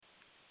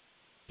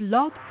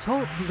Blog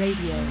Talk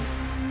Radio.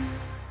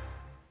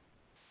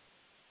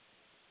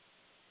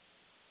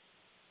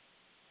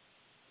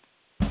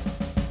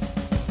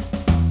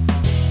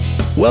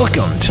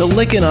 Welcome to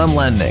Lykken on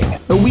Lending,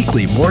 a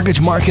weekly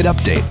mortgage market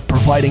update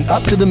providing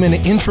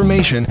up-to-the-minute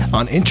information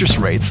on interest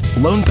rates,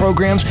 loan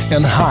programs,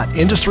 and hot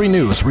industry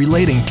news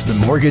relating to the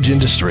mortgage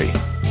industry.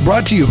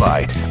 Brought to you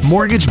by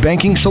Mortgage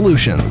Banking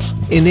Solutions,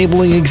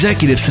 enabling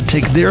executives to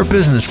take their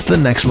business to the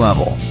next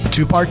level.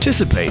 To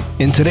participate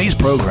in today's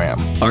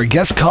program, our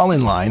guest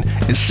call-in line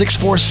is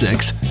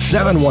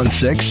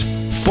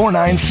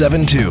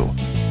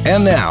 646-716-4972.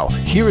 And now,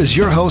 here is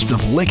your host of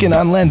Lykken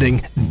on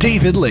Lending,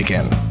 David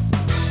Lykken.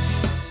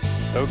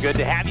 So good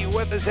to have you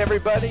with us,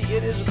 everybody.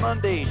 It is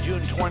Monday,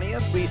 June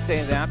 20th. We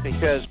say that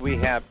because we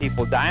have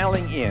people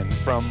dialing in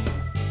from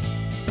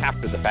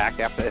after the fact,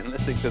 and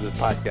listening to this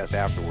podcast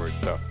afterwards.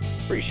 So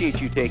appreciate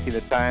you taking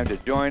the time to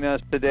join us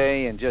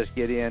today and just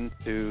get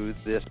into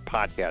this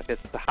podcast.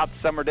 It's the hot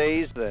summer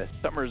days. The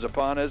summer's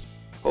upon us.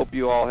 Hope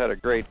you all had a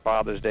great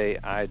Father's Day.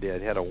 I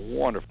did. Had a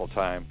wonderful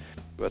time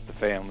with the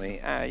family.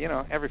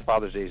 Every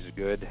Father's Day is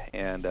good,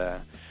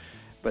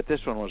 but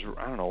this one was,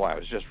 I don't know why, it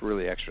was just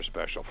really extra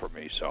special for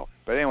me.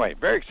 But anyway,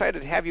 very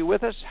excited to have you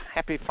with us.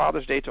 Happy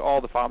Father's Day to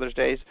all the Father's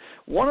Days.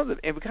 And we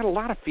got a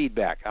lot of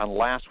feedback on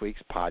last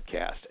week's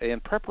podcast. In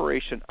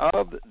preparation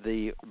of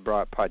the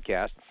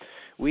podcast,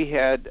 we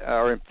had,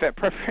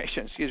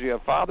 preparation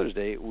of Father's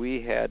Day,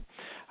 we had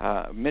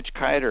Mitch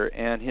Kiter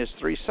and his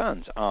three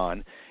sons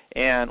on.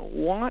 And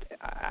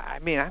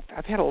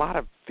I've had a lot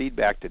of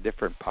feedback to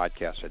different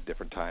podcasts at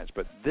different times,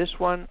 but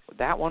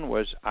that one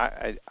was,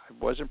 I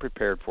wasn't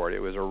prepared for it.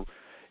 It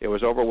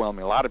was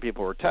overwhelming. A lot of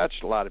people were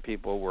touched. A lot of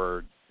people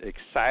were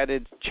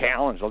excited,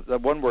 challenged. The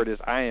one word is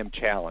I am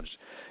challenged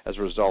as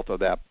a result of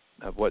that,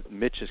 of what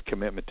Mitch's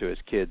commitment to his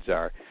kids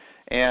are.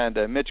 And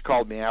Mitch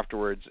called me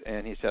afterwards,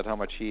 and he said how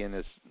much he and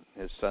his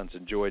sons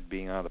enjoyed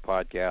being on the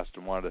podcast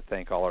and wanted to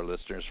thank all our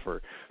listeners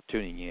for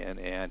tuning in.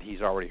 And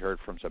he's already heard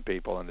from some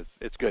people, and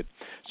it's good.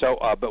 So,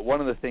 but one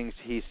of the things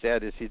he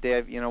said is,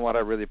 Dave, you know what I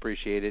really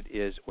appreciated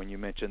is when you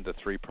mentioned the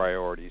three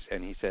priorities.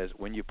 And he says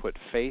when you put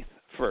faith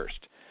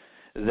first,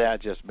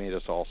 that just made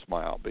us all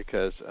smile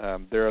because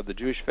they're of the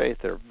Jewish faith.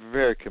 They're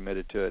very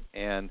committed to it,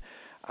 and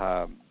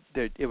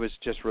it was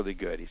just really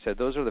good. He said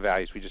those are the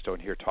values we just don't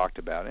hear talked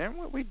about. And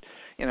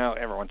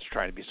everyone's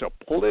trying to be so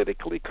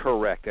politically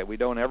correct that we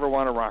don't ever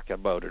want to rock a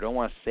boat or don't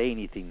want to say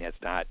anything that's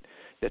going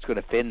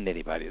to offend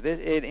anybody.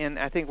 And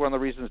I think one of the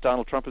reasons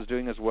Donald Trump is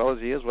doing as well as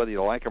he is, whether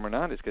you like him or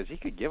not, is because he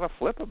could give a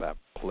flip about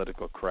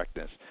political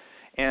correctness.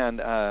 And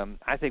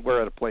I think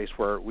we're at a place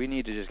where we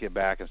need to just get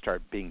back and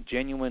start being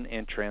genuine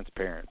and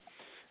transparent.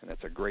 And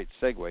that's a great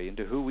segue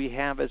into who we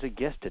have as a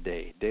guest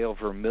today. Dale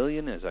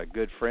Vermillion is a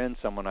good friend,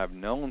 someone I've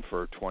known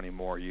for 20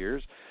 more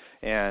years,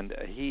 and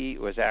he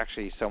was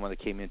actually someone that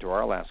came into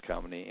our last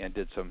company and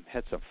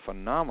had some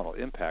phenomenal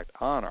impact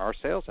on our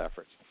sales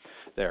efforts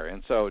there.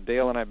 And so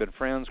Dale and I have been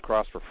friends,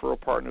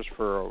 cross-referral partners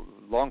for a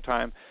long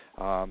time,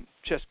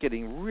 just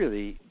getting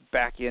really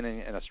back in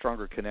a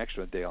stronger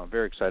connection with Dale. I'm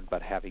very excited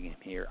about having him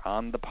here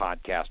on the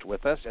podcast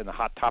with us. In the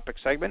Hot Topic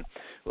segment,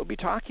 we'll be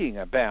talking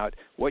about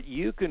what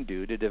you can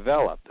do to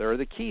develop. There are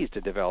the keys to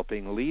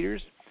developing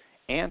leaders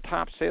and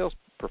top sales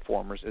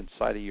performers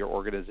inside of your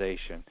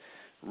organization.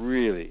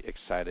 Really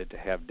excited to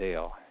have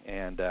Dale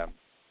and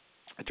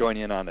join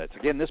in on it.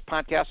 Again, this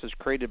podcast is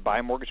created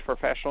by mortgage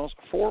professionals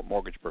for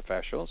mortgage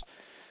professionals,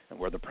 and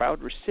we're the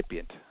proud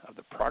recipient of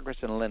the Progress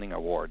in Lending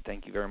Award.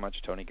 Thank you very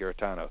much, Tony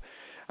Garitano.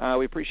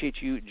 We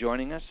appreciate you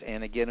joining us.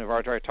 And again, we've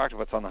already talked about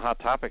what's on the Hot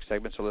Topic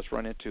segment, so let's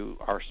run into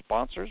our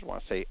sponsors. I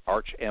want to say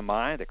Arch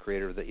MI, the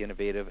creator of the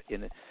innovative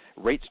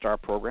Rate Star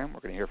program. We're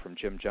going to hear from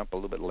Jim Jump a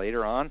little bit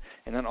later on.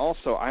 And then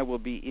also I will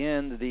be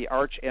in the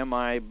Arch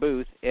MI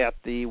booth at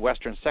the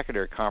Western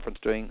Secondary Conference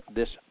doing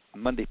this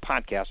Monday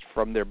podcast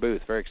from their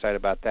booth. Very excited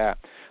about that.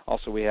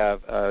 Also, we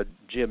have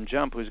Jim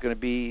Jump, who's going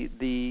to be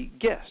the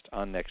guest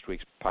on next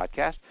week's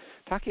podcast,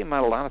 talking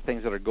about a lot of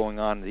things that are going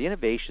on, the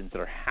innovations that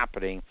are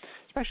happening,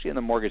 especially in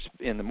the mortgage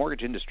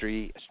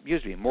industry,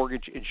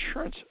 mortgage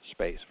insurance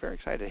space. Very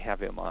excited to have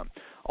him on.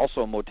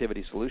 Also,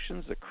 Motivity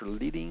Solutions, the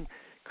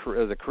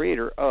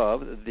creator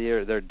of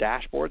their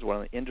dashboards, one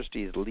of the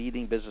industry's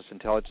leading business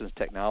intelligence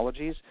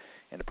technologies,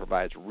 and it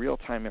provides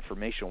real-time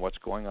information on what's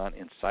going on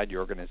inside your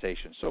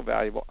organization. So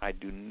valuable. I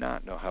do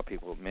not know how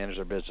people manage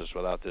their business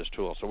without this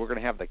tool. So we're going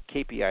to have the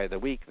KPI of the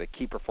week, the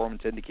Key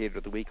Performance Indicator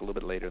of the week, a little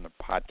bit later in the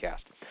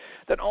podcast.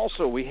 Then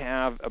also we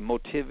have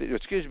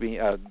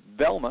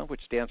VELMA,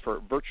 which stands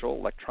for Virtual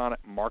Electronic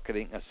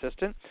Marketing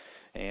Assistant,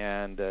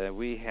 and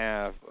we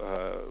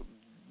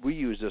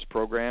use this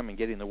program and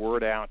getting the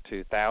word out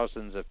to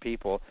thousands of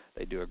people.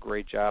 They do a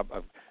great job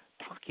of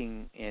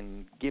talking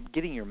and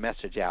getting your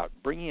message out,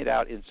 bringing it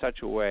out in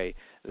such a way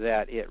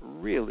that it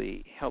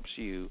really helps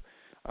you,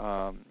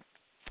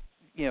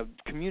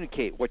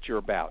 communicate what you're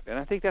about. And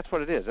I think that's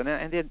what it is. And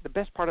then the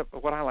best part of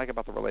what I like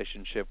about the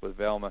relationship with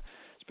Velma,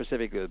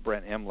 specifically with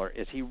Brent Emler,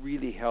 is he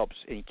really helps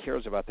and he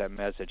cares about that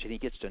message and he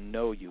gets to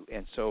know you.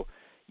 And so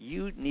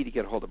you need to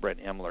get a hold of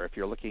Brent Emler if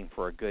you're looking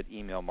for a good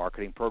email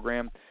marketing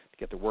program to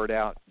get the word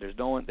out. There's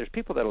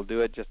people that'll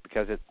do it just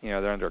because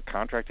they're under a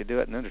contract to do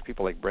it, and then there's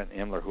people like Brent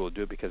Emler who will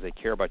do it because they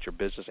care about your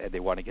business and they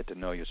want to get to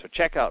know you. So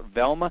check out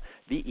Velma,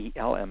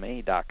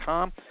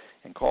 VELMA.com,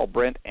 and call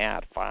Brent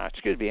at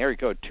area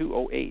code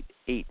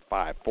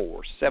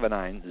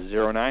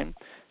 208-854-7909.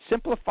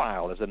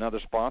 Simplifile is another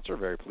sponsor.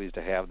 Very pleased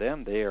to have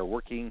them. They are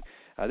working.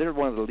 They're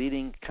one of the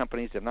leading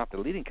companies, if not the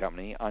leading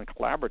company, on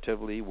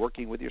collaboratively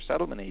working with your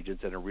settlement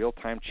agents in a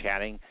real-time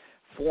chatting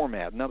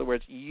format. In other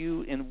words,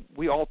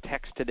 we all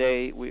text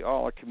today. We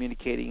all are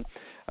communicating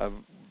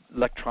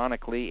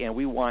electronically, and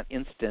we want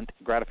instant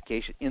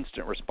gratification,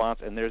 instant response,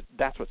 and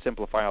that's what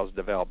Simplifile has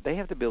developed. They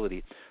have the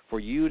ability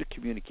for you to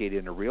communicate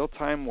in a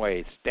real-time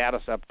way,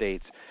 status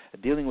updates,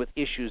 dealing with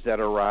issues that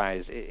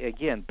arise.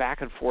 Again,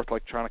 back and forth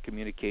electronic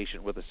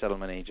communication with the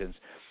settlement agents.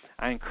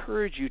 I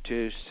encourage you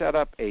to set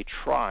up a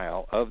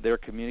trial of their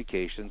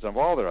communications, of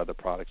all their other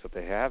products that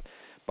they have,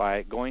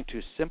 by going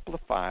to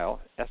Simplifile,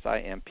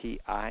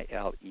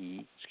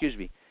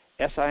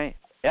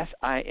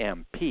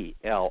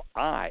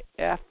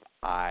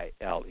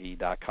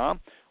 SIMPLIFILE.com,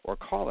 or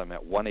call them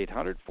at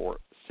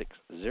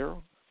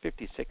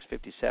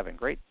 1-800-460-5657.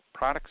 Great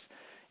products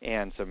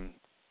and some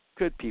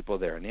good people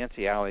there.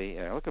 Nancy Alley,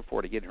 and I'm looking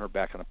forward to getting her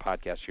back on the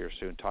podcast here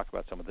soon, talk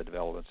about some of the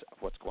developments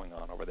of what's going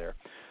on over there.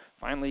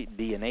 Finally,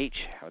 D&H,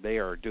 they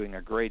are doing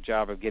a great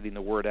job of getting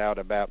the word out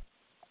about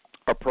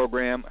our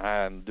program.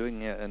 I'm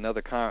doing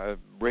another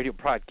radio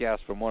podcast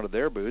from one of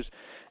their booths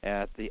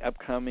at the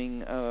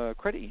upcoming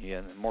credit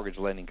union mortgage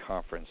lending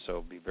conference, so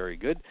it'll be very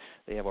good.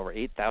 They have over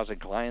 8,000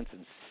 clients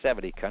in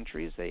 70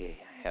 countries. They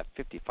have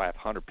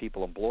 5,500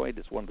 people employed.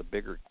 It's one of the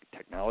bigger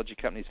technology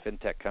companies,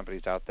 fintech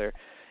companies out there.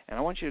 And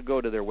I want you to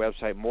go to their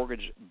website,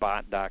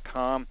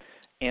 mortgagebot.com.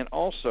 And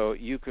also,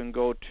 you can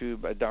go to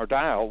or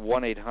dial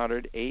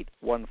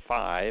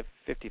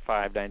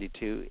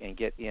 1-800-815-5592 and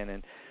get in.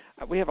 And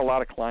we have a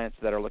lot of clients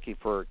that are looking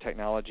for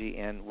technology,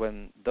 and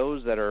when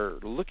those that are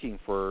looking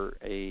for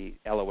a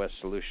LOS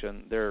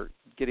solution, they're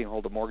getting a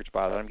hold of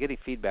MortgageBot. And I'm getting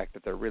feedback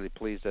that they're really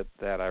pleased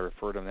that I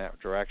referred them in that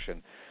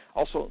direction.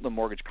 Also, the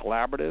Mortgage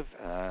Collaborative,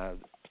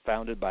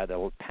 founded by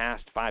the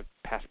five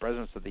past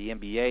presidents of the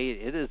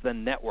MBA. It is the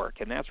network,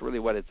 and that's really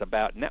what it's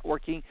about,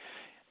 networking.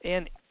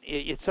 And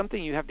it's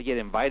something you have to get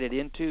invited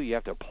into. You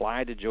have to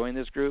apply to join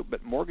this group.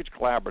 But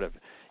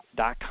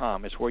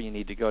mortgagecollaborative.com is where you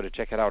need to go to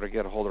check it out, or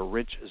get a hold of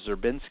Rich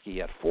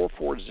Zerbinski at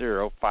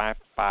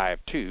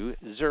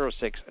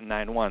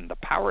 440-552-0691. The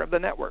power of the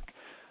network,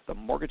 the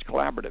Mortgage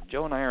Collaborative.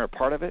 Joe and I are a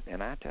part of it,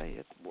 and I tell you,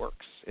 it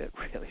works. It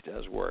really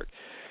does work.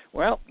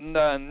 Well,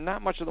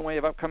 not much in the way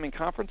of upcoming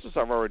conferences.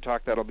 I've already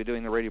talked that I'll be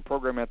doing the radio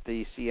program at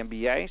the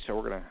CMBA, so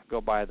we're going to go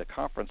by the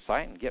conference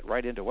site and get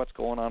right into what's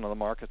going on in the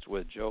markets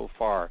with Joe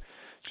Farr.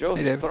 Joe,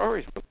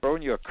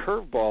 throwing you a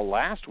curveball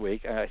last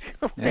week.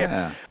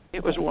 Yeah.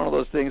 It was one of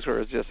those things where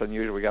it's just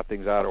unusual. We got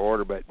things out of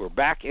order, but we're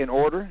back in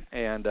order,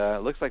 and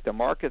it looks like the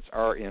markets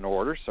are in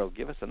order, so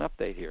give us an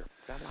update here.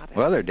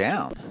 Well, they're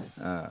down.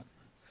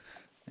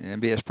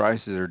 MBS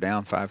prices are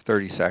down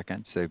 5/30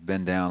 seconds. They've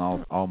been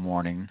down all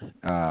morning.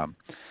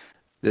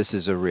 This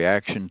is a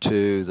reaction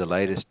to the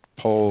latest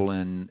poll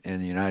in the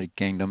United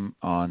Kingdom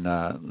on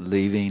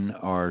leaving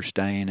or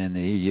staying in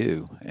the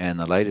EU. And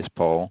the latest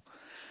poll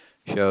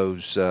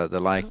shows the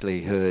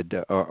likelihood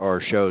or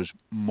shows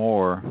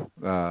more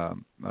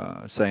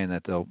saying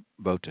that they'll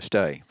vote to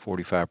stay.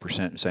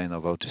 45% saying they'll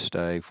vote to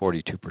stay,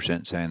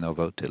 42% saying they'll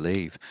vote to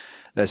leave.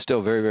 That's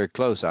still very, very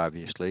close,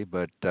 obviously,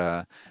 but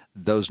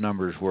those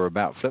numbers were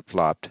about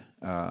flip-flopped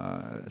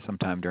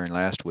sometime during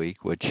last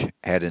week, which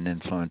had an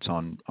influence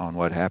on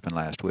what happened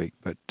last week.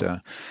 But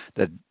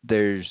that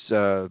there's,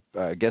 I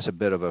guess, a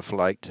bit of a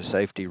flight to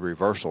safety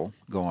reversal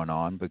going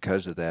on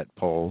because of that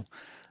poll.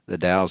 The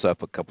Dow's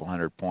up a couple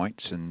hundred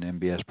points, and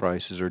MBS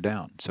prices are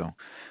down. So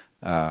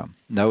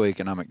no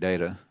economic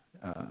data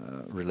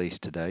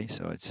released today,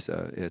 so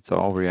it's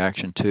all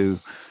reaction to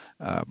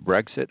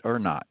Brexit or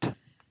not.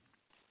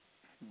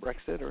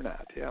 Brexit or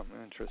not, yeah,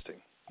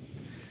 interesting.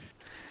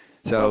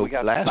 So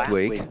last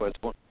week was, let's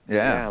talk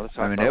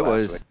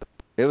about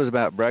it was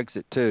about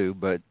Brexit too,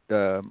 but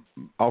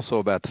also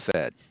about the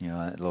Fed. You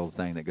know, that little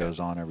thing that goes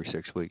on every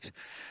 6 weeks.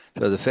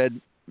 So the Fed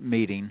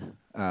meeting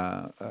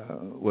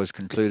was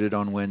concluded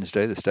on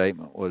Wednesday. The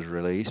statement was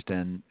released,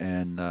 and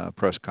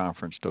press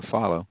conference to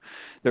follow.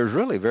 There's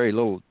really very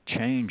little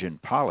change in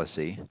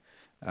policy,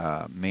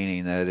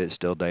 meaning that it's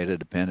still data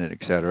dependent,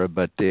 et cetera.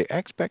 But the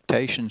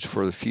expectations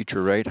for the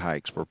future rate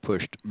hikes were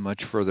pushed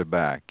much further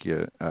back.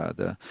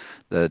 The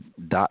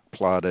dot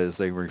plot, as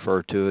they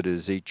refer to it,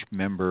 is each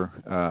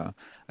member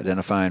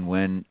identifying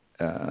when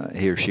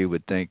he or she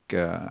would think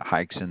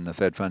hikes in the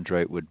Fed funds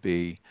rate would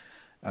be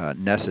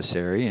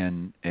necessary,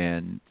 and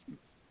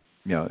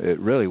you know, it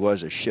really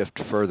was a shift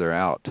further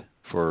out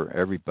for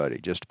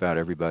everybody, just about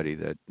everybody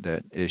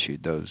that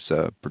issued those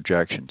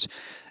projections.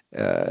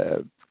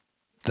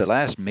 The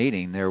last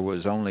meeting, there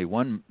was only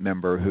one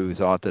member who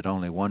thought that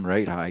only one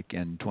rate hike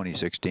in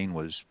 2016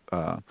 was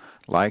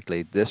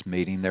likely. This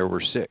meeting, there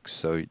were six,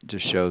 so it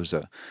just shows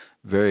a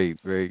very,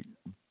 very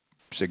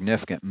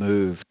significant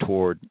move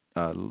toward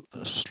a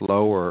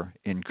slower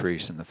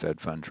increase in the Fed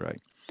funds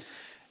rate.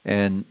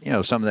 And,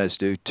 some of that's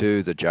due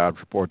to the jobs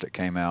report that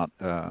came out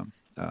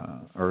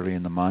early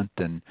in the month,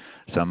 and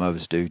some of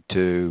it's due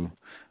to,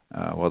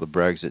 the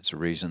Brexit's the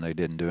reason they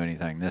didn't do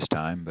anything this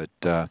time, but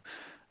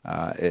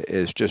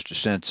it's just a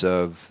sense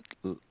of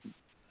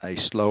a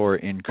slower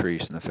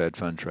increase in the Fed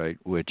funds rate,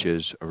 which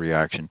is a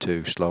reaction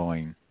to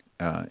slowing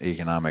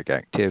economic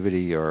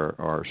activity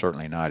or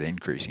certainly not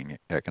increasing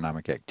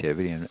economic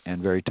activity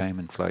and very tame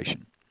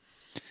inflation.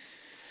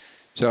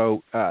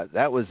 So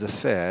that was the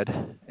Fed,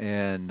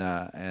 and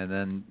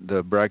then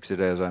the Brexit,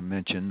 as I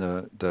mentioned,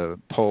 the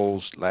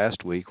polls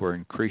last week were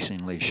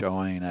increasingly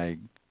showing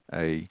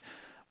a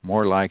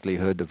more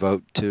likelihood to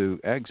vote to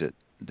exit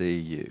the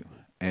EU,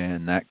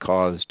 and that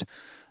caused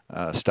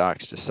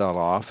stocks to sell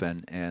off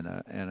and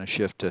a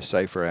shift to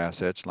safer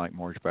assets like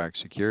mortgage-backed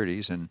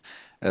securities, and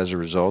as a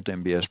result,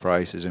 MBS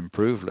prices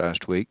improved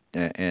last week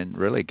and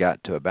really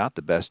got to about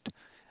the best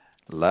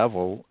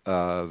level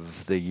of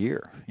the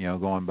year,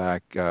 going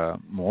back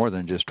more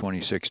than just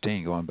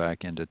 2016, going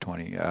back into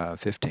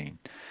 2015.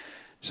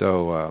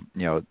 So,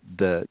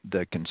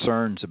 the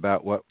concerns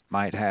about what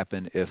might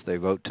happen if they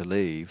vote to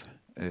leave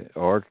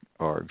are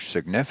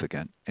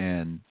significant,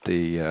 and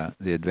the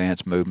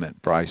advanced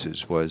movement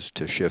prices was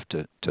to shift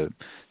to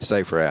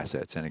safer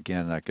assets. And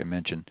again, like I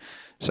mentioned,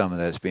 some of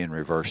that's being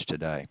reversed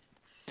today.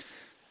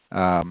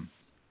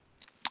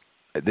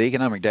 The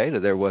economic data,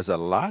 there was a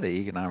lot of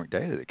economic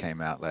data that came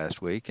out last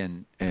week,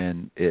 and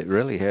it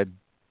really had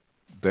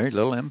very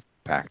little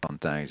impact on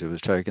things. It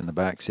was taking the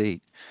back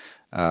seat.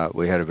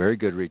 We had a very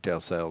good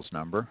retail sales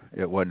number.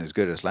 It wasn't as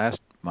good as last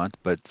month,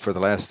 but for the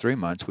last 3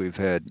 months, we've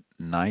had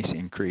nice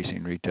increase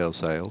in retail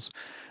sales.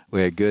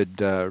 We had good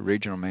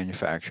regional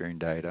manufacturing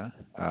data.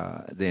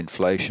 The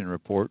inflation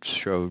reports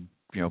showed,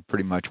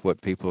 pretty much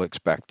what people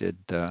expected.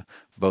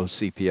 Both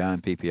CPI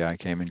and PPI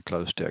came in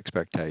close to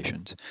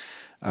expectations.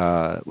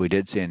 We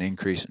did see an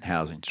increase in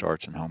housing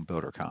starts and home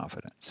builder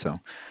confidence. So,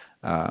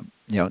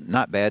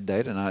 not bad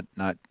data,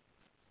 not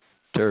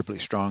terribly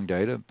strong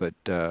data, but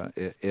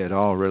it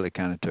all really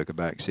kind of took a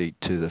back seat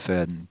to the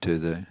Fed and to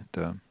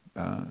the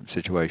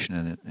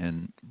situation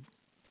in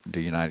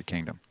the United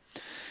Kingdom.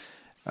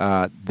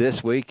 This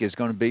week is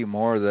going to be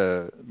more of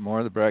the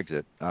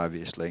Brexit,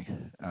 obviously.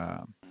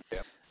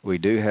 We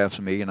do have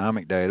some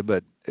economic data,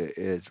 but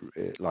it's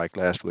like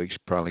last week's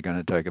probably going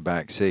to take a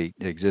back seat.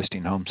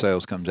 Existing home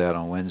sales comes out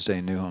on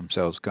Wednesday. New home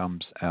sales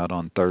comes out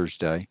on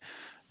Thursday.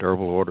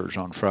 Durable orders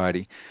on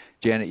Friday.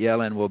 Janet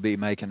Yellen will be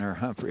making her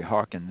Humphrey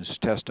Hawkins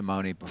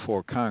testimony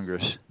before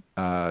Congress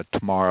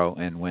tomorrow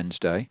and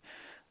Wednesday.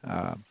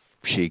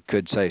 She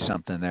could say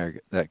something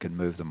there that could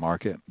move the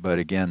market. But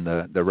again,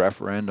 the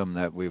referendum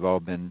that we've all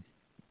been,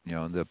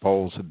 the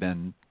polls have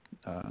been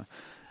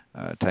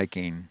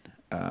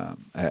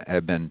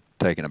have been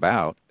taken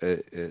about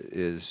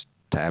is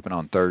to happen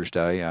on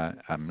Thursday.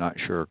 I'm not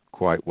sure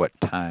quite what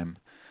time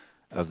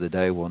of the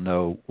day we'll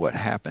know what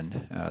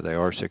happened. They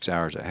are 6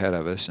 hours ahead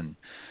of us, and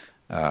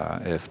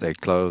if they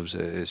close,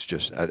 it's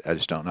just I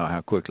just don't know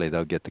how quickly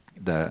they'll get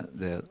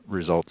the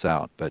results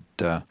out. But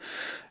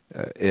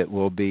it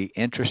will be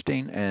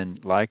interesting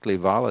and likely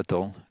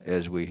volatile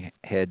as we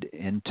head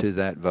into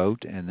that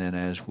vote, and then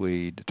as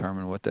we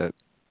determine what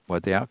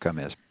the outcome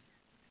is.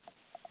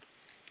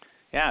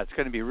 Yeah, it's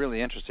going to be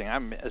really interesting.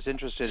 I'm as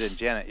interested in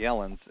Janet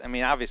Yellen's. I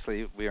mean,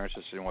 obviously, we are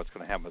interested in what's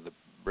going to happen with the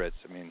Brits.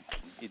 I mean,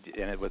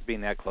 and with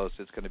being that close,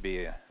 it's going to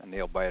be a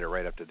nail biter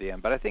right up to the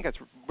end. But I think it's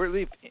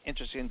really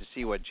interesting to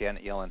see what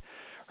Janet Yellen,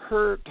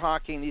 her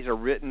talking. These are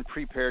written,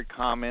 prepared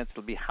comments.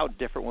 It'll be how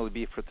different will it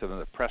be for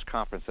the press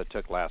conference that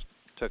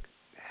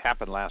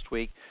happened last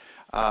week.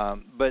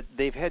 But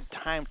they've had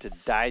time to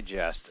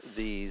digest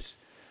these.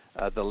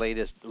 The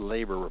latest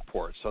labor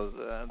report. So,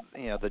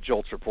 the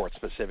JOLTS report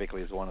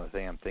specifically is one of the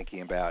things I'm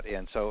thinking about.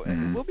 And so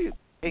we'll be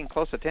paying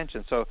close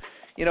attention. So,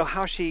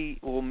 how she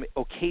will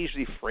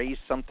occasionally phrase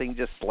something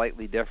just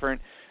slightly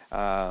different,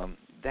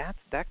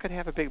 that could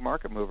have a big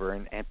market mover.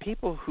 And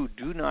people who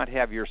do not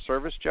have your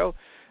service, Joe,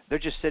 they're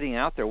just sitting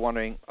out there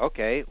wondering,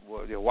 okay,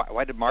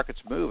 why did markets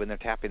move? And they're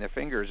tapping their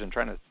fingers and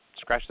trying to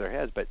scratch their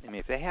heads. But,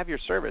 if they have your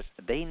service,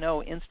 they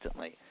know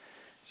instantly.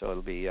 So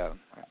it'll be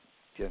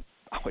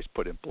always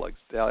put in plugs.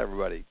 Tell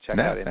everybody, check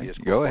out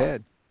MBSQuoteline. Go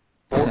ahead.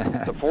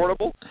 It's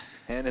affordable,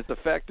 and it's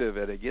effective,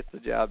 and it gets the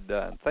job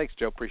done. Thanks,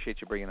 Joe.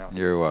 Appreciate you bringing out.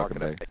 You're welcome,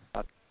 Dave.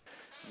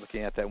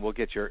 Looking at that, and we'll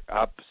get your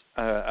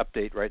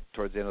update right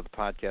towards the end of the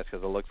podcast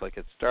because it looks like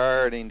it's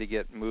starting to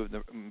get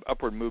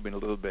upward moving a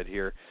little bit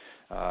here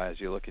as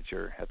you look at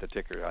the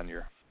ticker on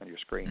your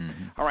screen.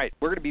 Mm-hmm. All right,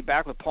 we're going to be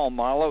back with Paul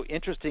Muolo.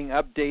 Interesting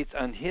updates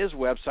on his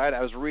website. I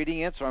was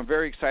reading it, so I'm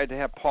very excited to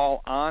have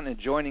Paul on and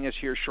joining us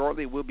here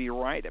shortly. We'll be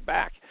right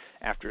back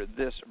after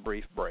this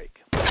brief break.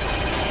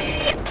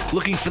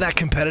 Looking for that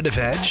competitive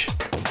edge?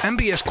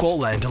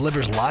 MBSQuoteline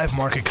delivers live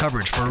market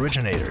coverage for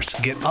originators.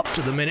 Get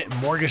up-to-the-minute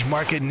mortgage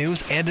market news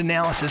and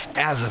analysis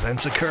as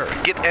events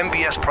occur. Get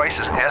MBS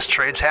prices as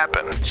trades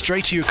happen.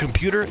 Straight to your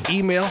computer,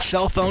 email,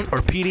 cell phone,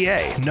 or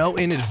PDA. Know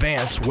in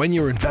advance when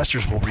your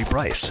investors will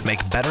reprice. Make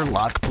better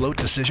lock-float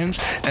decisions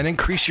and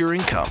increase your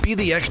income. Be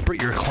the expert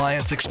your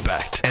clients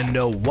expect. And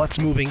know what's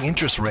moving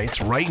interest rates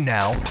right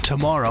now,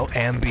 tomorrow,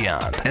 and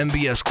beyond.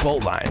 MBS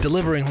QuoteLine,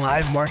 delivering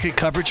live market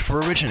coverage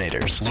for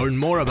originators. Learn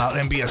more about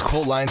MBS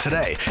QuoteLine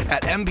today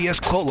at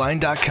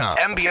MBSQuoteline.com.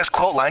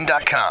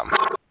 MBSQuoteline.com.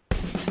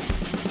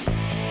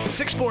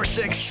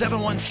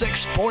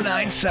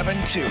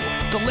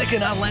 646-716-4972. The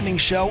Lykken on Lending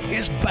Show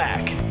is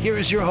back. Here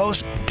is your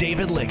host,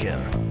 David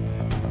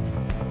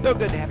Lykken. So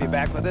good to have you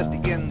back with us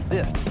again.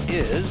 This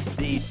is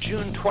the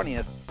June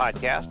 20th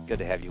podcast. Good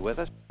to have you with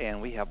us.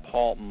 And we have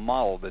Paul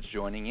Muolo that's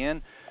joining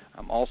in.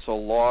 I'm also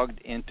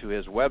logged into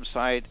his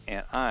website,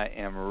 and I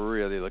am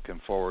really looking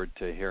forward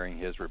to hearing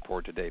his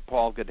report today.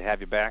 Paul, good to have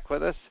you back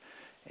with us,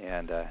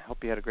 and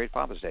hope you had a great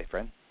Father's Day,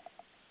 friend.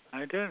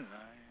 I did.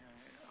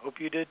 I hope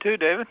you did too,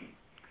 David.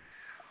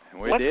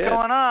 What's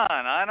going on?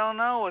 I don't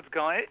know what's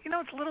going on.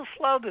 It's a little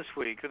slow this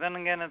week. But then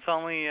again, it's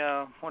only,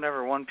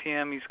 1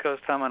 p.m. East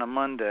Coast time on a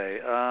Monday.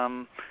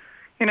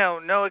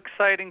 No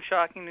exciting,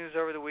 shocking news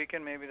over the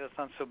weekend. Maybe that's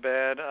not so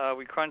bad.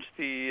 We crunched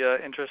the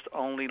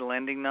interest-only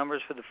lending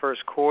numbers for the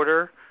first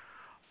quarter.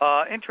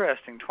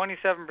 Interesting,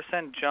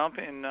 27% jump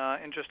in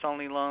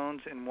interest-only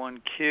loans in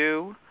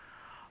 1Q.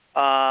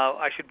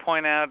 I should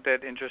point out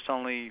that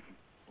interest-only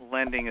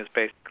lending is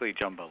basically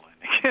jumbo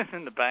lending,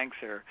 and the banks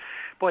are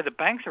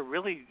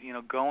really,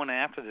 going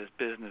after this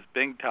business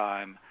big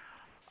time,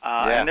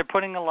 and they're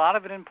putting a lot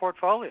of it in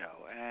portfolio,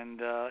 and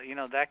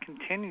that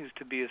continues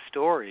to be a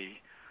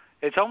story.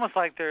 It's almost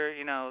like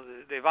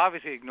they've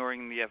obviously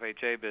ignoring the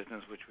FHA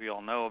business, which we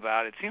all know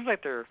about. It seems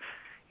like they're,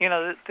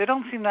 they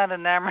don't seem that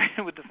enamored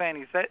with the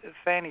Fannie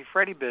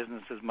Freddie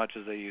business as much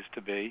as they used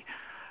to be.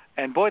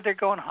 And boy, they're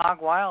going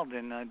hog wild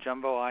in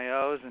jumbo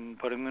IOs and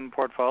putting them in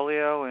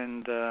portfolio,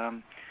 and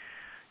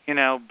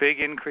big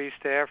increase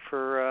there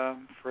for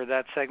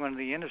that segment of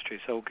the industry.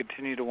 So we'll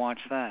continue to watch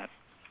that.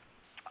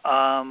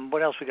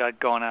 What else we got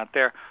going out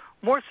there?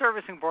 More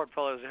servicing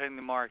portfolios are hitting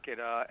the market.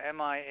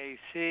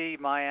 MIAC,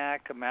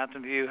 MIAC,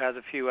 Mountain View has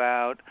a few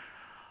out.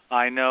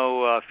 I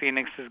know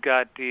Phoenix has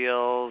got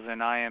deals,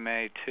 and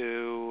IMA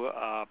too.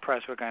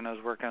 Presswick, I know,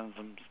 is working on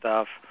some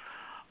stuff.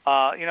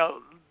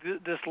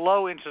 This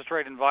low interest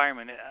rate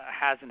environment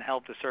hasn't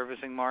helped the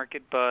servicing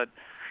market, but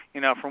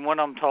from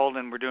what I'm told,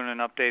 and we're doing an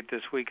update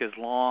this week, as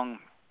long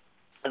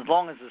as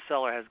the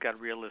seller has got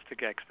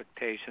realistic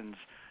expectations,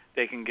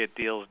 they can get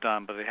deals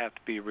done, but they have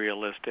to be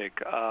realistic.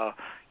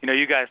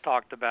 You guys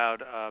talked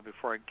about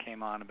before I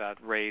came on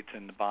about rates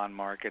and the bond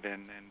market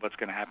and what's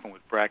going to happen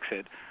with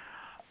Brexit.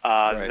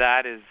 Right.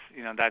 That is,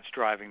 that's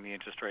driving the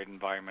interest rate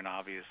environment,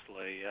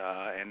 obviously,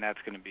 and that's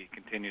going to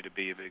continue to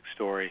be a big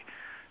story.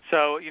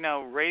 So,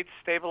 rates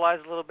stabilize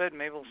a little bit,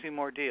 maybe we'll see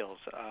more deals.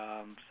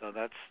 So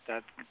that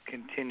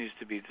continues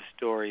to be the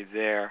story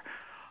there.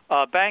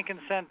 Bank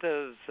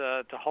incentives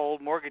to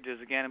hold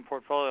mortgages, again, in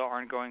portfolio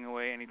aren't going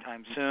away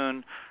anytime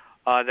soon.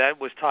 That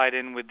was tied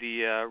in with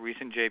the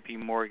recent J.P.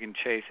 Morgan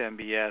Chase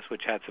MBS,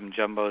 which had some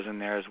jumbos in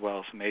there as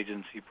well, some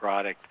agency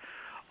product.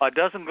 It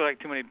doesn't look like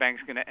too many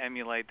banks are going to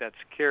emulate that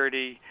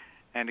security.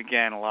 And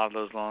again, a lot of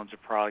those loans are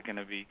probably going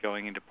to be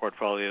going into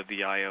portfolio,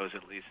 the IOs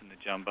at least, and the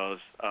jumbos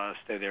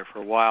stay there for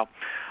a while.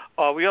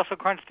 We also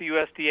crunched the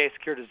USDA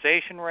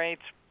securitization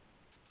rates.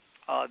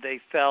 They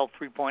fell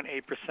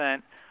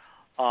 3.8%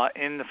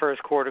 in the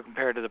first quarter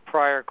compared to the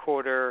prior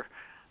quarter.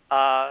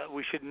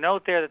 We should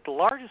note there that the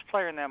largest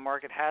player in that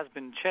market has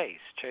been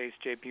Chase,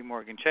 J.P.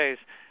 Morgan Chase.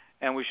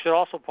 And we should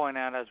also point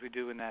out, as we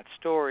do in that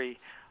story,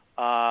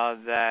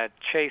 that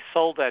Chase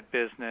sold that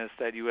business,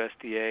 that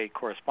USDA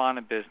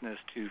correspondent business,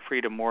 to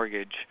Freedom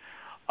Mortgage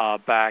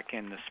back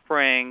in the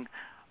spring,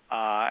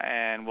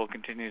 and we'll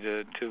continue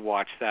to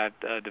watch that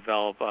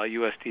develop.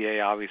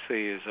 USDA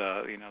obviously is,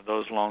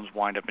 those loans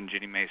wind up in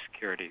Ginnie Mae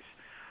securities.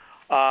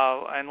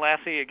 And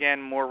lastly,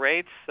 again, more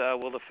rates.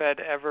 Will the Fed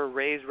ever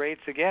raise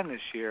rates again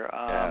this year?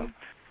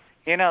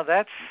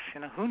 That's,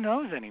 who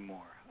knows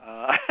anymore?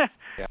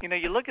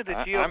 You look at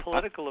the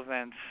geopolitical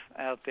events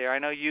out there. I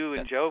know you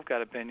and Joe have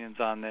got opinions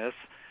on this.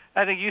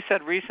 I think you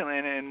said recently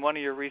in one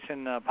of your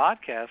recent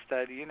podcasts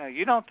that,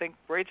 you don't think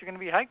rates are going to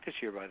be hiked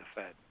this year by the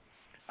Fed.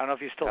 I don't know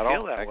if you still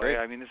feel that way.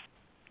 I mean,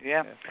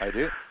 I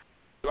do.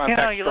 In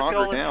fact, you look at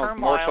all the turmoil,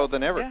 more so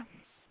than ever.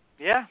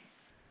 Yeah.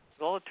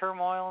 With all the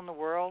turmoil in the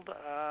world,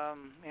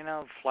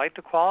 flight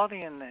to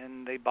quality,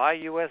 and they buy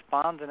U.S.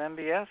 bonds and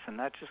MBS, and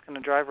that's just going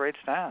to drive rates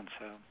down.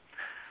 So.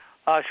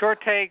 Short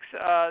takes,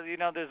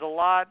 there's a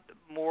lot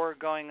more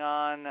going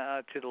on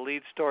to the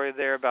lead story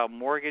there about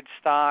mortgage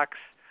stocks,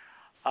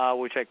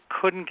 which I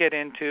couldn't get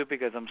into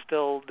because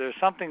there's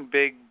something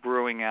big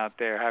brewing out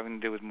there having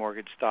to do with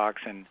mortgage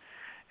stocks and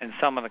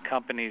some of the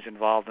companies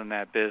involved in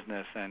that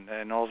business.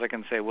 And all I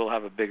can say, we'll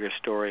have a bigger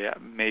story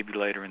maybe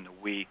later in the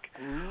week.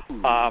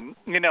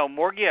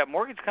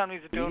 Mortgage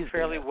companies are doing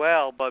fairly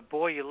well, but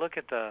boy, you look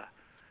at the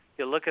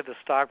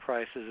stock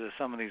prices of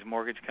some of these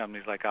mortgage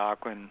companies like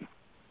Ocwen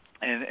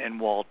and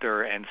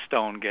Walter and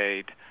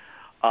Stonegate.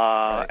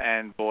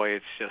 And boy,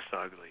 it's just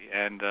ugly.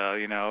 And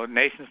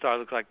NationStar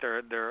looks like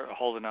they're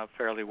holding up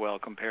fairly well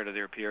compared to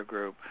their peer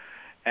group.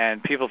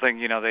 And people think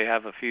they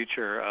have a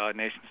future,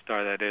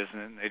 NationStar that is,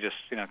 and they just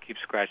keep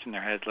scratching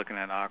their heads looking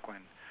at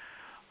Ocwen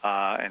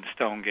and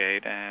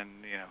Stonegate. And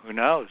who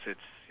knows? It's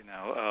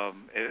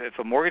if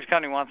a mortgage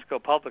company wants to go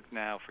public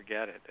now,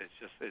 forget it.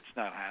 It's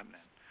not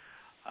happening.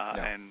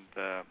 And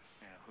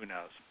who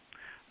knows?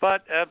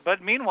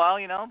 But meanwhile,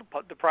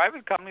 the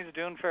private companies are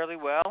doing fairly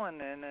well, and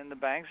the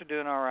banks are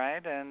doing all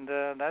right, and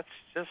that's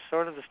just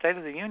sort of the state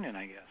of the union,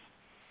 I guess.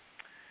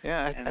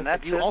 Yeah, and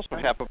that's you also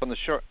have up on the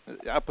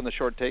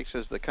short takes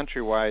is the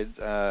Countrywide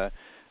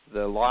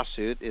the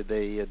lawsuit.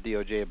 The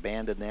DOJ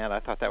abandoned that. I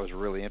thought that was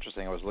really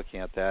interesting. I was looking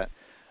at that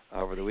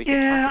over the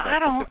weekend. Yeah, I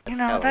don't.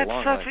 That's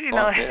such.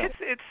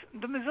 It's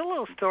the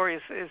Muolo story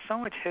is so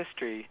much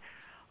history.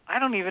 I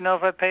don't even know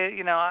if I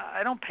pay.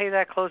 I don't pay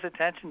that close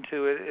attention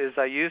to it as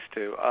I used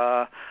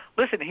to.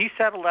 Listen, he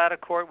settled out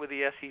of court with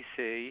the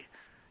SEC.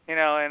 And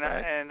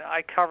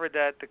I covered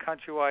that, the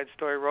Countrywide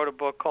story, wrote a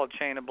book called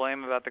Chain of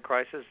Blame about the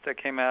crisis that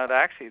came out.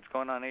 Actually, it's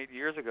going on 8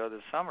 years ago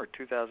this summer,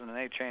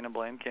 2008, Chain of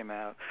Blame came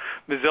out.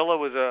 Muolo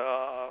was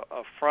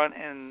a front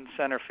and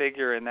center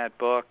figure in that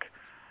book,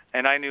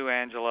 and I knew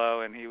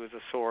Angelo, and he was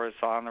a source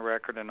on the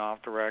record and off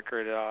the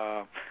record.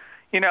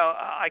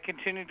 I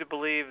continue to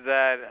believe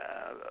that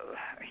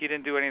he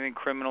didn't do anything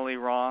criminally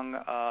wrong.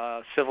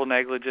 Civil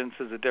negligence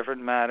is a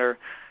different matter.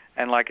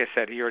 And like I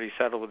said, he already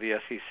settled with the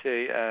SEC,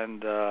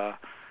 and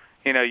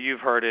you've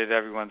heard it,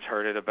 everyone's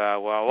heard it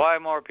about, well, why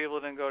more people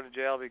didn't go to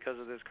jail because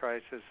of this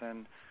crisis.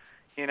 And,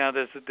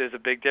 there's a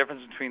big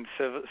difference between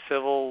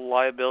civil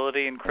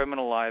liability and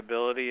criminal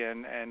liability,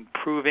 and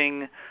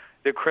proving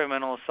the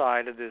criminal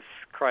side of this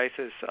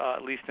crisis,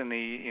 at least in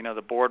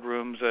the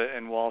boardrooms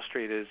in Wall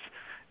Street, is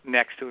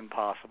next to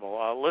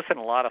impossible. Listen,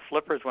 a lot of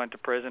flippers went to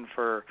prison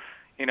for,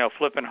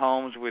 flipping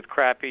homes with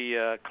crappy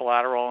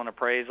collateral and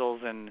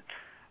appraisals, and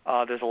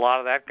there's a lot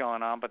of that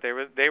going on, but they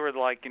were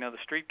like the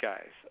street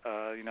guys,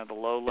 the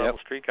low-level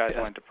street guys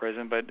went to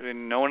prison, but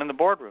no one in the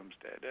boardrooms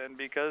did, and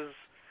because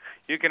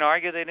you can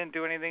argue they didn't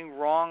do anything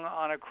wrong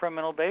on a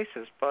criminal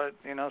basis, but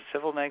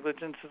civil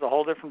negligence is a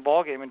whole different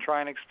ballgame, and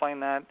try and explain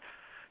that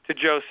to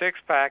Joe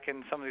Sixpack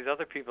and some of these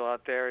other people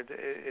out there,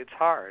 it's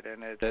hard,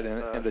 and it's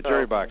in the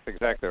jury box,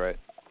 exactly right.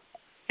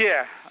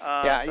 Yeah.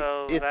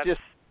 So it's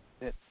just.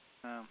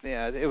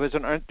 Yeah, it was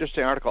an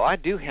interesting article. I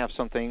do have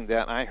something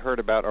that I heard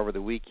about over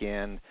the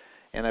weekend,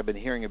 and I've been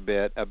hearing a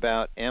bit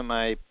about the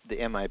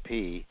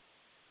MIP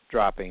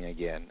dropping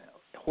again.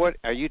 What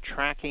are you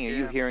tracking? Are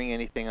you hearing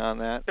anything on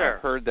that? Sure.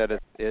 I've heard that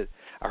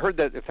I heard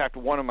that, in fact,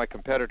 one of my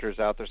competitors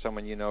out there,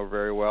 someone you know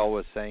very well,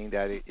 was saying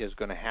that it is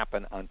going to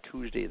happen on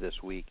Tuesday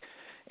this week,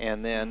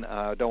 and then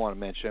I don't want to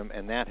mention him,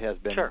 and that has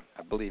been,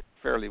 I believe,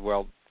 fairly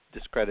well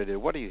discredited.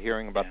 What are you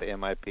hearing about the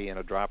MIP and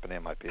a drop in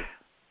MIP?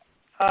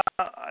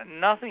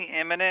 Nothing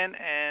imminent,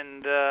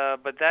 and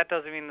but that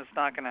doesn't mean it's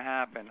not going to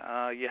happen.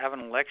 You have an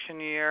election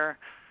year.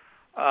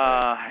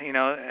 I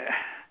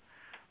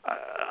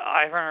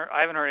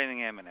haven't heard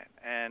anything imminent,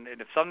 and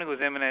if something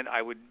was imminent,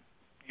 I would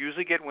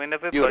usually get wind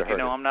of it. But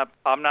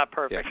I'm not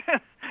perfect,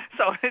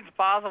 so it's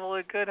possible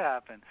it could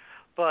happen.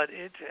 But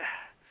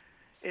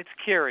it's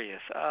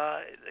curious.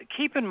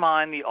 Keep in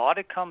mind the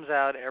audit comes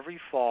out every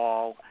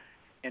fall.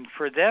 And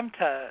for them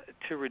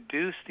to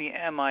reduce the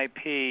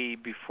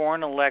MIP before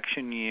an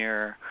election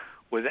year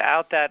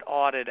without that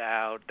audit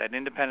out, that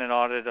independent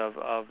audit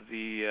of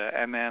the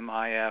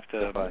MMIF,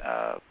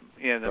 the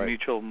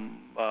Mutual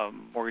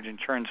Mortgage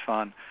Insurance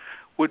Fund,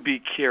 would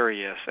be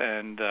curious.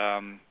 And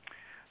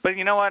but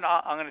you know what?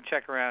 I'm going to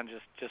check around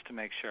just to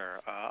make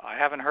sure. I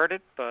haven't heard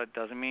it, but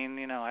doesn't mean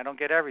I don't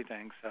get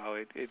everything. So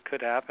it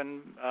could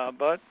happen,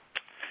 but.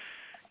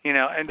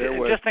 And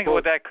just think of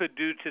what that could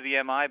do to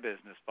the MI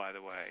business, by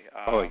the way.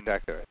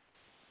 Exactly right.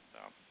 So,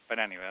 but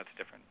anyway, that's a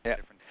different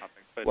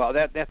topic. But, well,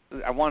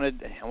 I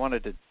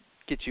wanted to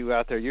get you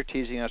out there. You're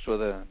teasing us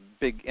with a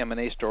big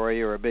M&A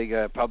story or a big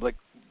public,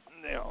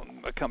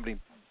 a company.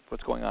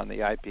 What's going on in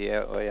the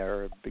IPO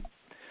or a big,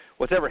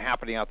 whatever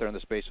happening out there in the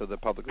space of the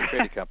publicly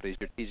traded companies.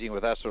 You're teasing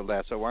with us or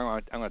that. So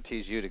I'm going to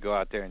tease you to go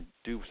out there and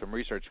do some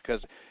research,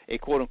 because a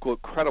quote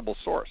unquote credible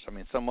source. I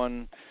mean,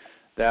 someone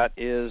that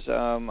is,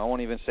 I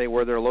won't even say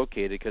where they're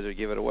located because they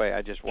give it away.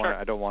 I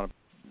don't want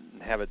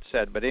to have it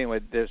said. But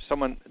anyway, there's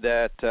someone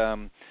that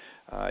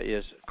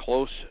is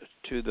close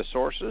to the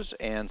sources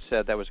and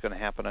said that was going to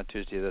happen on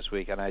Tuesday this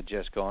week, and I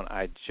just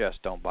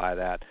don't buy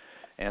that.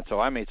 And so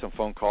I made some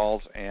phone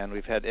calls, and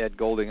we've had Ed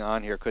Golding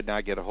on here. Could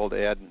not get a hold of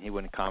Ed, and he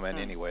wouldn't comment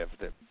anyway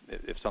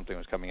if something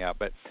was coming out.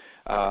 But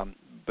I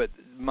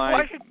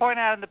should point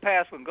out in the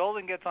past when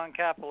Golding gets on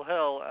Capitol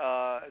Hill,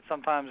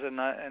 sometimes in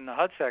the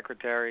HUD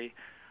secretary.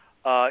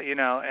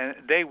 and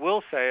they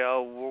will say,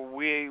 "Oh,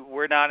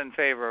 we're not in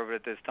favor of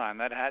it this time."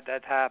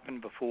 That's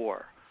happened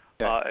before.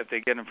 Yeah. If they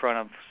get in front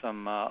of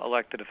some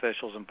elected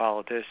officials and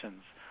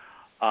politicians,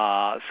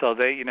 so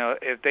they,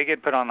 if they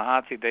get put on the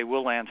hot seat, they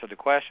will answer the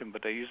question,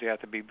 but they usually have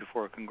to be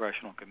before a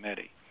congressional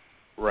committee.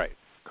 Right.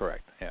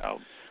 Correct. Yeah. So,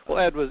 well,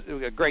 Ed was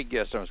a great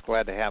guest. I was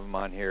glad to have him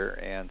on here,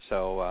 and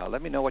so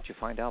let me know what you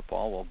find out,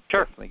 Paul. We'll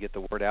definitely get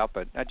the word out.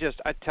 But I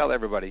tell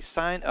everybody,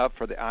 sign up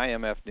for the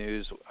IMF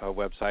News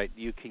website.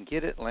 You can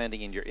get it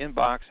landing in your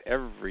inbox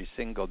every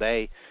single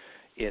day.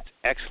 It's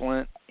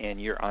excellent,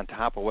 and you're on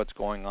top of what's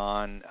going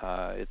on.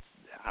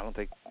 I don't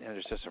think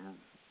there's just some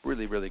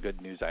really, really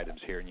good news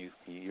items here, and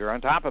you're on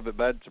top of it,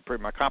 bud. So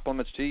my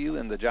compliments to you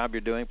and the job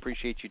you're doing.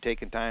 Appreciate you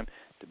taking time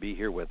to be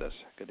here with us.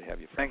 Good to have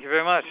you, friend. Thank you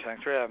very much.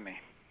 Thanks for having me.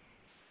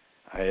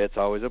 It's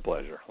always a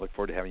pleasure. Look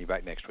forward to having you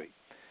back next week.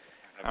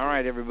 All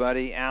right,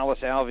 everybody. Alice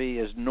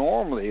Alvey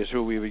is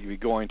who we would be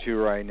going to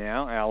right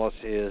now. Alice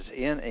is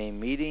in a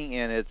meeting,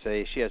 and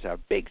she has a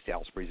big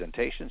sales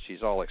presentation.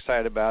 She's all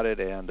excited about it,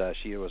 and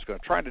she was going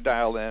to try to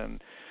dial in,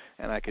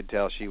 and I could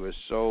tell she was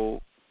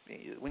so.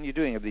 When you're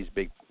doing these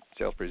big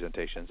sales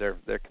presentations,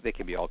 they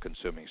can be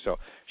all-consuming. So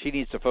she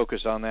needs to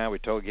focus on that. We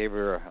gave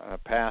her a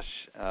pass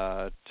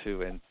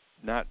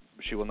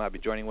she will not be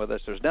joining with us.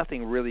 There's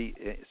nothing really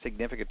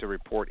significant to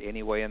report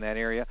anyway in that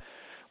area,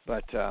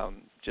 but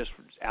just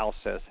Al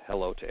says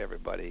hello to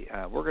everybody.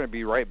 We're going to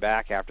be right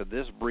back after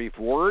this brief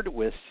word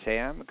with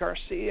Sam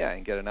Garcia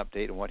and get an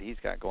update on what he's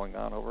got going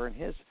on over in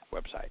his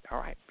website. All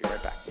right, be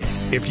right back.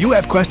 If you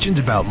have questions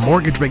about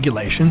mortgage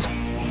regulations,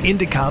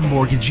 Indecomm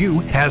Mortgage U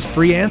has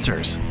free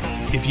answers.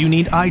 If you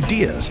need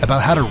ideas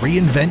about how to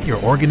reinvent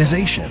your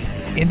organization,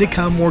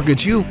 Indecomm Mortgage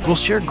U will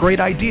share great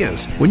ideas.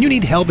 When you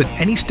need help at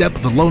any step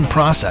of the loan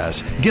process,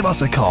 give us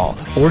a call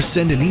or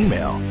send an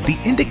email. The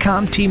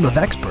Indecomm team of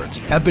experts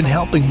have been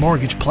helping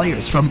mortgage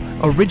players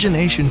from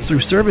origination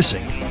through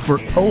servicing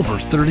for over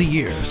 30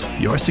 years.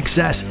 Your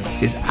success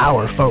is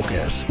our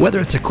focus. Whether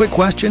it's a quick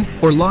question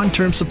or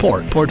long-term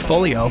support,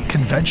 portfolio,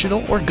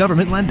 conventional, or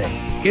government lending,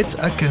 it's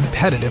a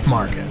competitive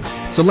market.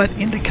 So let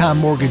Indecomm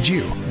Mortgage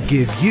U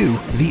give you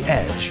the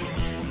edge.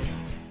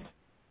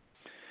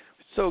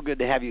 So good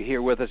to have you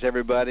here with us,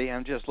 everybody.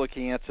 I'm just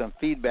looking at some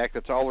feedback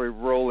that's already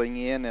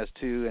rolling in as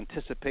to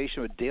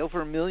anticipation with Dale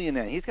Vermillion.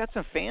 And he's got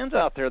some fans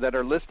out there that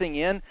are listening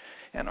in,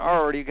 and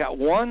already got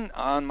one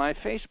on my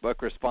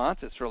Facebook response.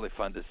 It's really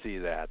fun to see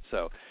that.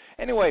 So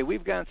anyway,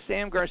 we've got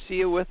Sam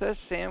Garcia with us.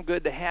 Sam,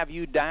 good to have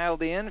you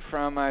dialed in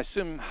from, I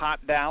assume,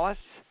 hot Dallas.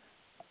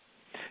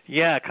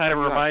 Yeah, it kind of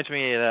reminds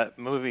me of that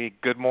movie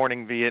Good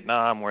Morning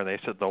Vietnam, where they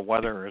said the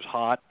weather is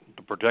hot,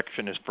 the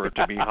projection is for it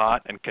to be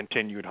hot, and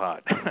continued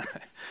hot.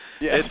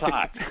 Yeah, it's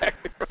hot.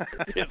 Exactly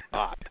right. It's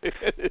hot.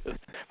 It is.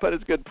 But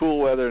it's good pool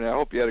weather, and I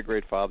hope you had a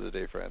great Father's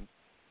Day, friend.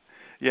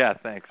 Yeah,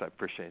 thanks. I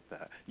appreciate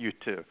that. You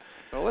too.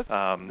 Well,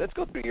 let's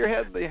go through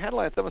the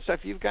headlines, some of the stuff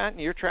you've got and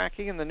you're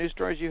tracking and the news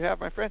stories you have,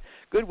 my friend.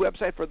 Good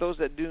website for those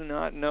that do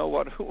not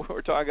know who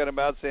we're talking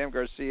about. Sam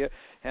Garcia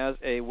has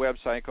a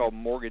website called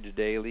Mortgage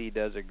Daily. He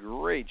does a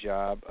great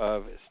job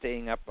of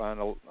staying up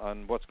on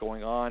what's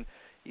going on.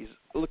 He's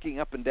looking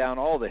up and down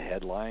all the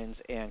headlines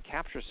and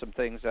captures some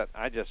things that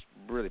I just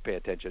really pay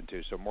attention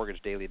to. So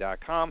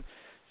mortgagedaily.com,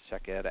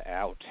 check it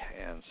out.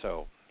 And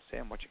so,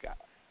 Sam, what you got?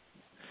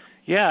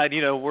 Yeah,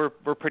 we're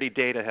pretty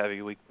data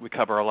heavy. We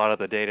cover a lot of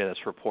the data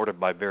that's reported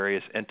by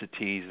various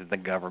entities in the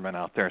government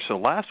out there. So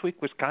last week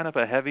was kind of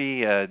a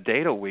heavy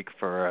data week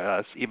for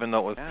us, even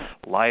though it was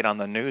light on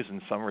the news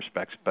in some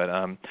respects. But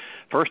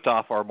first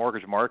off, our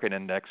mortgage market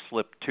index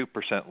slipped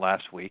 2%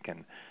 last week,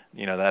 and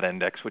that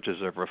index, which is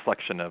a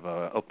reflection of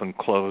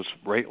open-close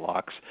rate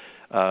locks,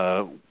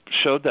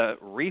 showed that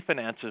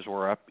refinances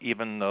were up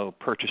even though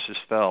purchases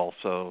fell.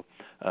 So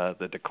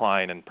the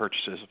decline in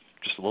purchases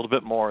just a little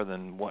bit more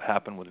than what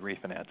happened with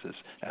refinances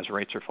as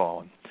rates are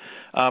falling.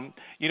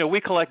 We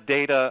collect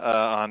data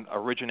on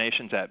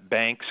originations at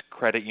banks,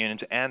 credit unions,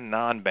 and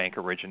non-bank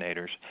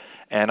originators.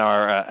 And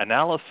our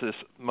analysis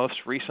most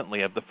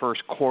recently of the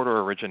first quarter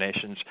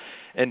originations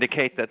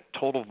indicate that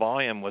total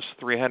volume was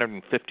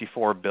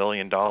 $354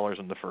 billion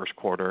in the first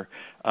quarter.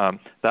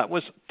 That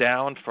was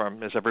down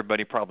from, as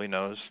everybody probably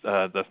knows,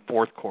 the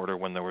fourth quarter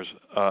when there was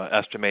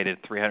estimated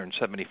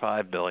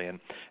 $375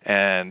 billion,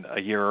 and a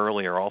year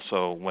earlier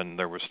also when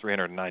there was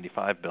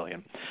 $395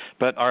 billion.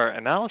 But our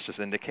analysis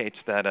indicates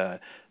that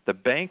the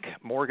bank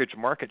mortgage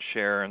market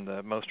share in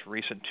the most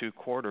recent 2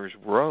 quarters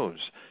rose.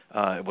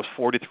 It was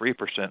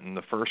 43% in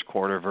the first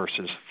quarter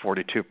versus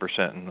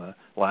 42% in the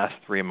last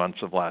 3 months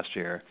of last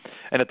year.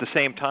 And at the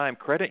same time,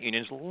 credit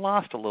unions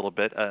lost a little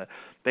bit.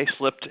 They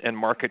slipped in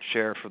market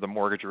share for the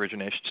mortgage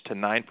originations to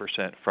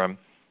 9% from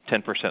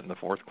 10% in the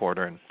fourth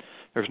quarter. And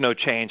there's no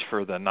change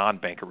for the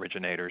non-bank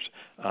originators,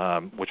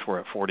 which were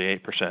at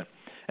 48%.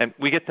 And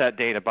we get that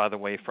data, by the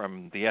way,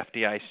 from the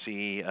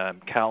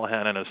FDIC,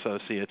 Callahan and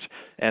Associates,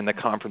 and the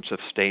Conference of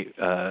State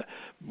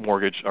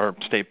Mortgage or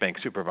State Bank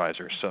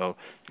Supervisors. So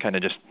kind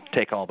of just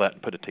take all that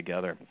and put it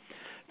together.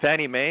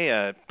 Fannie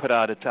Mae put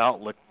out its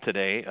outlook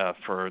today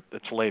for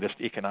its latest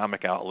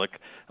economic outlook,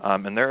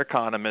 and their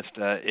economist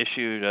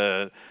issued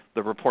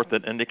the report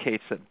that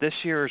indicates that this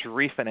year's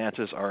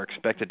refinances are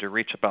expected to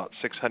reach about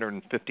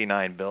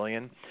 $659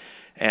 billion.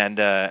 And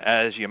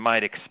as you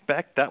might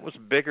expect, that was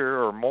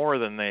bigger or more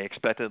than they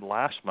expected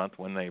last month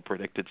when they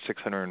predicted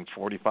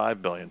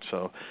 $645 billion.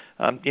 So,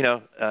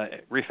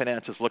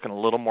 refinance is looking a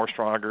little more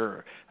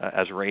stronger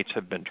as rates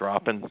have been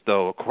dropping.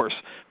 Though, of course,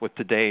 with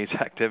today's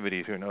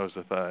activities, who knows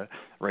if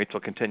rates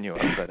will continue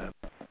up. But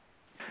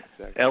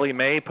exactly. Ellie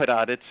Mae put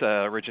out its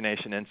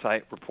Origination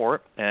Insight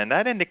report, and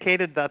that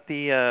indicated that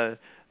the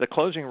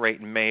closing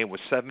rate in May was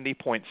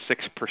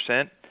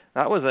 70.6%.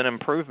 That was an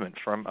improvement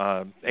from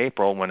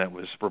April when it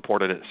was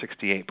reported at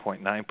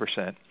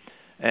 68.9%.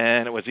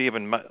 And it was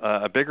even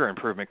a bigger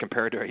improvement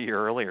compared to a year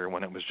earlier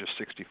when it was just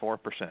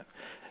 64%.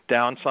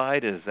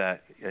 Downside is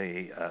that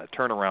a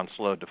turnaround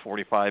slowed to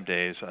 45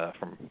 days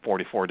from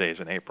 44 days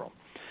in April.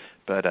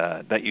 But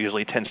that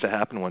usually tends to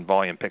happen when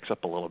volume picks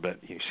up a little bit.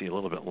 You see a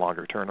little bit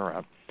longer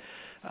turnaround.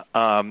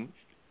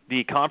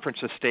 The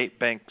Conference of State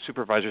Bank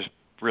Supervisors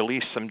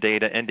released some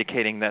data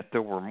indicating that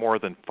there were more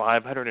than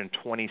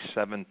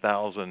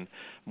 527,000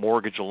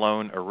 mortgage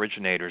loan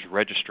originators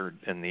registered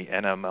in the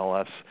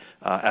NMLS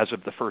as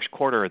of the first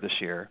quarter of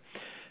this year,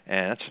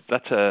 and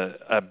that's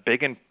a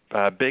big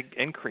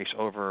increase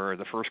over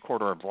the first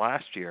quarter of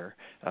last year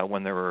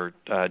when there were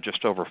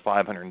just over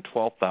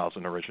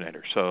 512,000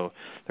 originators. So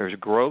there's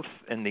growth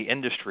in the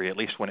industry, at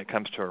least when it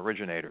comes to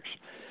originators.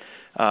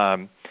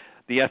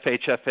 The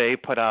FHFA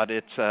put out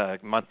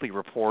its monthly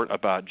report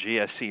about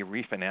GSE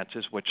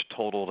refinances, which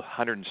totaled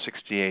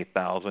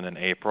 168,000 in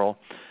April,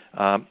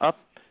 up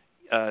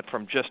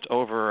from just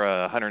over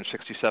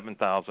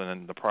 167,000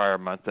 in the prior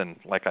month. And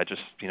like I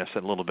just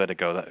said a little bit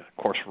ago, that, of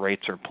course,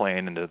 rates are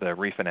playing into the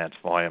refinance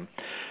volume.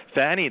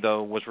 Fannie,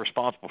 though, was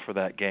responsible for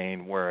that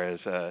gain, whereas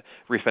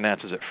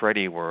refinances at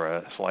Freddie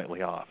were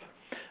slightly off.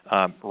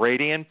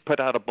 Radian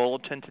put out a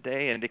bulletin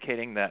today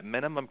indicating that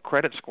minimum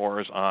credit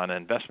scores on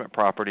investment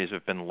properties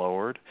have been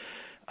lowered.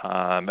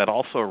 It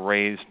also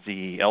raised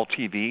the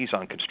LTVs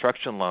on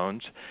construction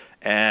loans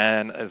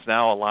and is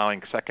now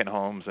allowing second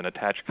homes and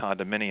attached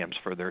condominiums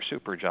for their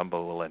super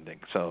jumbo lending.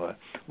 So a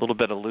little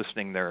bit of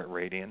loosening there at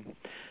Radian.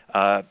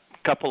 A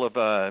couple of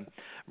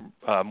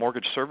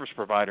mortgage service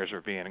providers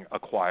are being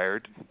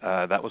acquired.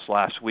 That was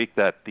last week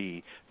that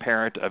the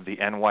parent of the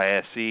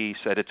NYSE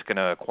said it's going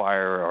to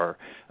acquire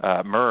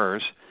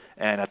MERS,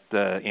 and at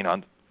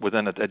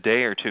within a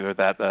day or two of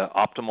that,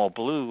 Optimal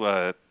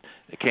Blue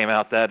it came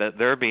out that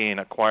they're being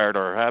acquired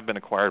or have been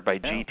acquired by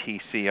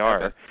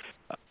GTCR,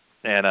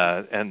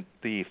 and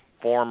the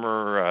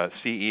former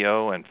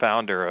CEO and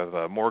founder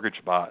of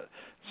MortgageBot,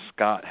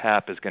 Scott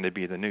Happ, is going to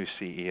be the new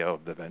CEO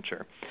of the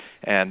venture.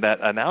 And that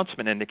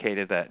announcement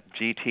indicated that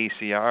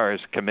GTCR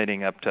is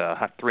committing up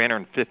to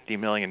 $350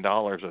 million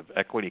of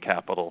equity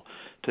capital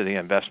to the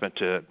investment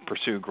to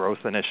pursue growth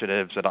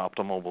initiatives at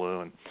Optimal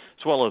Blue, and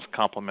as well as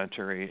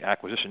complementary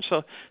acquisitions.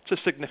 So it's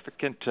a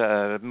significant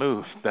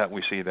move that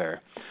we see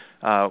there.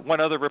 One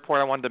other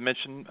report I wanted to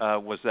mention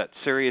was that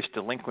serious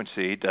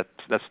delinquency,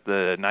 that's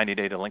the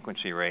 90-day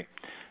delinquency rate,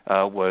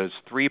 was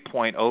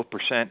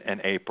 3.0%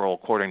 in April,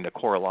 according to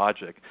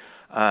CoreLogic,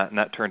 and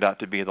that turned out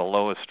to be the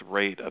lowest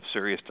rate of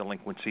serious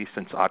delinquency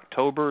since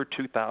October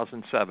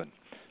 2007.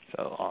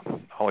 So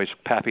I'm always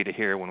happy to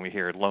hear when we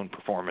hear loan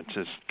performance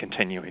is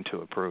continuing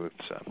to improve.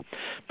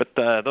 But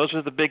those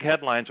are the big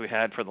headlines we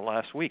had for the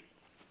last week.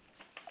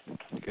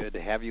 Good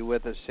to have you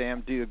with us,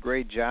 Sam. Do a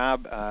great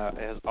job,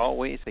 as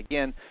always.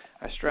 Again,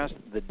 I stress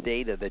the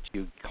data that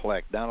you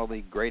collect, not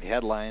only great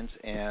headlines,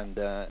 and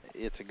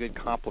it's a good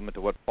complement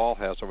to what Paul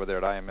has over there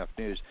at IMF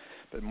News,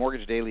 but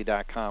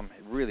MortgageDaily.com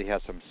really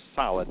has some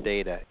solid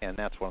data, and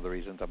that's one of the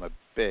reasons I'm a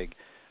big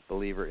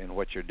believer in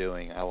what you're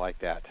doing. I like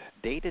that.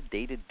 Data.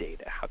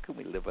 How can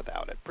we live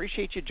without it?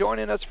 Appreciate you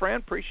joining us,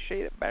 friend.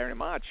 Appreciate it very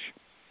much.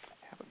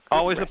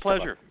 Always a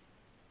pleasure.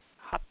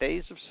 Hot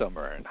days of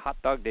summer and hot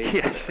dog days.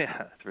 Yes, yeah,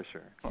 that's for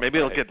sure. Maybe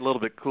it'll get a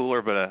little bit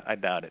cooler, but I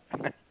doubt it.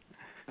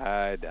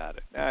 I doubt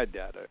it.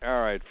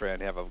 All right,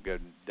 friend. Have a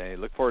good day.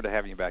 Look forward to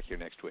having you back here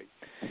next week.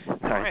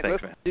 All right,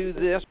 thanks, let's do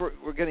this.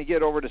 We're going to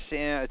get over to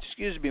Sam.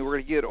 We're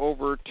going to get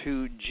over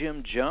to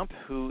Jim Jump,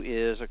 who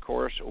is, of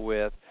course,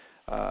 with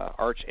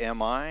Arch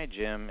MI.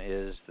 Jim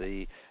is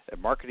the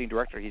marketing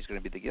director. He's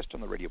going to be the guest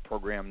on the radio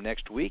program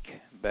next week.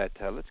 But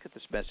let's get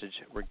this message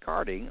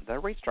regarding the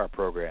RateStar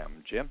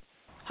program. Jim?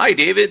 Hi,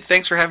 David.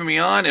 Thanks for having me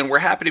on, and we're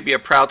happy to be a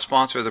proud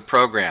sponsor of the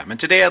program. And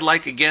today I'd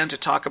like again to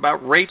talk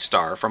about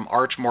RateStar from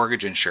Arch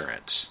Mortgage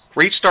Insurance.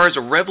 RateStar is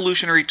a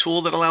revolutionary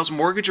tool that allows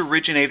mortgage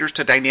originators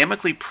to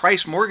dynamically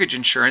price mortgage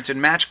insurance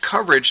and match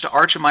coverage to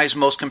Arch MI's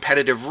most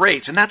competitive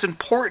rates. And that's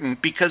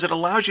important because it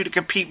allows you to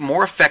compete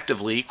more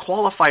effectively,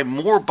 qualify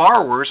more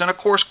borrowers, and, of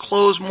course,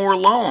 close more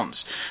loans.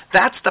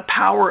 That's the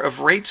power of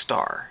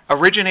RateStar.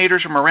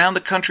 Originators from around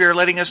the country are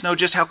letting us know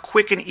just how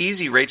quick and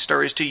easy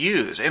RateStar is to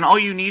use. And all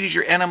you need is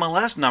your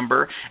NMLS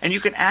number, and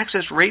you can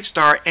access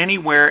RateStar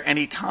anywhere,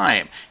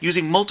 anytime,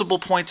 using multiple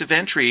points of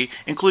entry,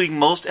 including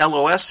most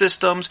LOS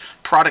systems,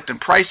 product product and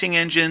pricing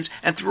engines,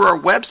 and through our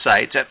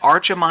websites at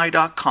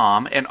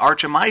archmi.com and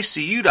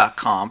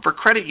archmicu.com for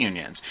credit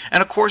unions.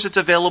 And of course, it's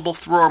available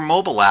through our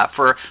mobile app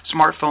for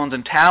smartphones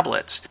and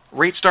tablets.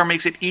 RateStar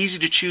makes it easy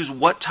to choose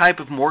what type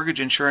of mortgage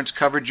insurance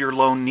coverage your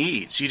loan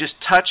needs. You just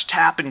touch,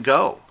 tap, and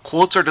go.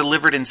 Quotes are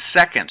delivered in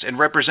seconds and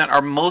represent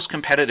our most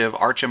competitive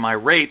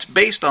ArchMI rates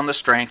based on the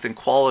strength and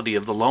quality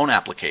of the loan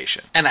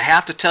application. And I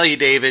have to tell you,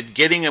 David,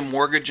 getting a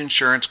mortgage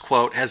insurance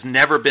quote has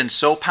never been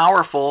so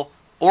powerful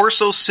or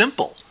so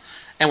simple.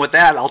 And with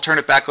that, I'll turn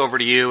it back over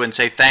to you and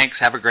say thanks.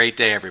 Have a great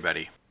day,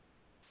 everybody.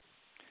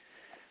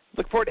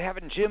 Look forward to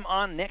having Jim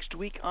on next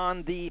week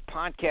on the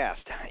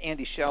podcast.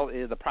 Andy Schell,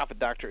 the Profit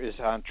Doctor, is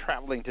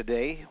traveling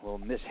today. We'll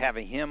miss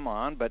having him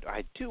on, but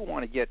I do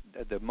want to get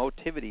the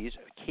Motivities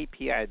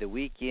KPI of the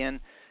week in.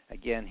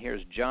 Again,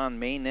 here's John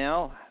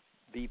Maynell,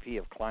 VP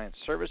of Client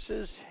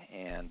Services.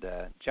 And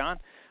John,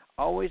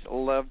 always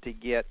love to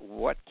get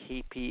what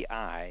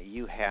KPI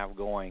you have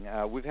going.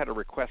 We've had a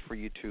request for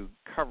you to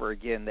cover,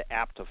 again, the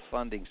app to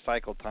funding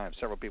cycle time.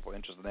 Several people are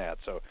interested in that.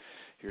 So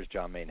here's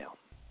John Maynell.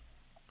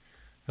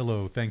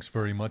 Hello, thanks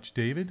very much,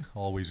 David.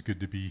 Always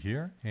good to be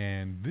here.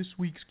 And this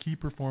week's key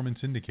performance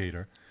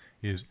indicator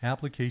is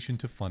application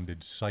to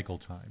funded cycle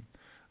time.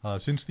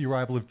 Since the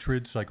arrival of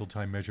TRID, cycle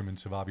time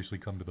measurements have obviously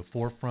come to the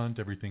forefront,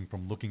 everything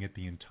from looking at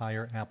the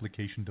entire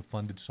application to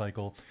funded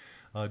cycle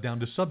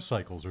down to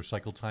subcycles or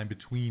cycle time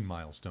between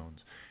milestones.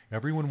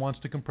 Everyone wants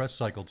to compress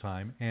cycle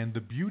time, and the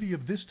beauty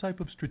of this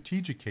type of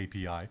strategic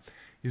KPI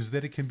is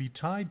that it can be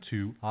tied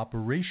to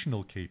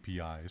operational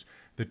KPIs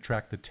that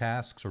track the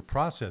tasks or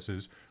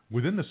processes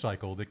within the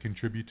cycle that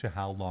contribute to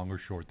how long or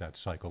short that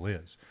cycle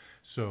is.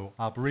 So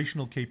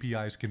operational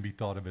KPIs can be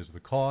thought of as the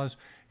cause,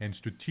 and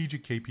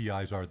strategic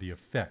KPIs are the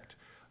effect.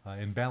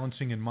 And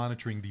balancing and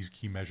monitoring these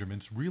key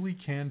measurements really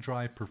can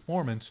drive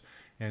performance,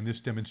 and this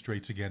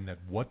demonstrates again that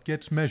what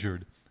gets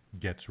measured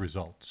gets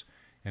results.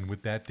 And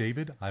with that,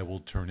 David, I will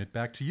turn it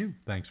back to you.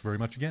 Thanks very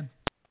much again.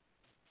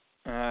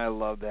 I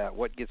love that.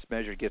 What gets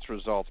measured gets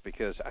results,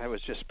 because I was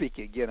just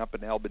speaking again up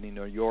in Albany,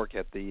 New York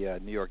at the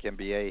New York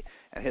MBA,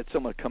 and I had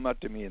someone come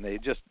up to me, and they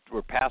just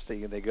were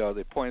passing, and they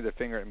pointed their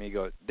finger at me and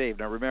go, Dave,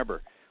 now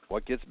remember,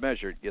 what gets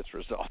measured gets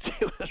results.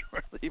 It was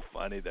really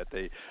funny that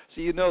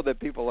so you know that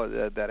people,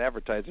 that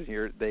advertisers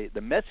here,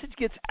 the message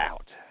gets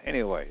out.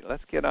 Anyway,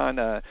 let's get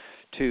on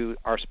to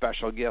our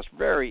special guest.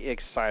 Very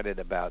excited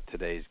about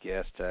today's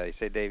guest. You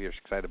say, Dave, you're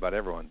excited about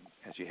everyone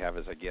as you have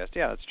as a guest.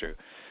 Yeah, that's true.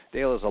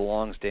 Dale is a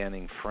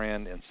long-standing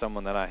friend and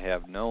someone that I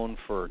have known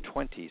for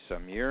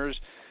 20-some years.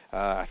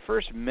 I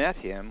first met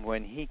him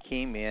when he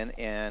came in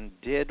and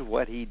did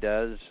what he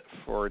does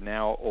for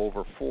now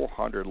over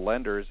 400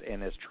 lenders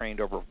and has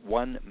trained over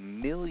 1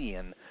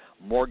 million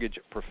mortgage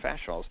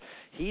professionals.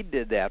 He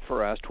did that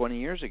for us 20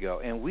 years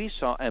ago, and we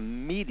saw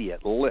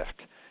immediate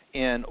lift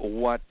in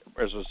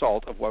as a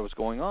result of what was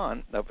going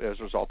on, as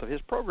a result of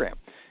his program.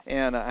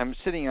 And I'm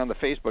sitting on the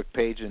Facebook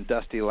page, and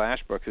Dusty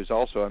Lashbrook, who's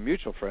also a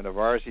mutual friend of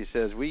ours, he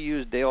says, we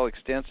used Dale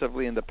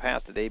extensively in the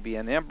past at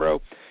ABN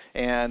AMRO,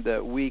 and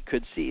we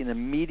could see an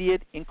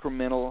immediate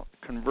incremental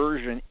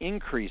conversion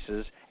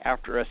increases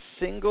after a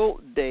single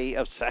day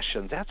of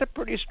sessions. That's a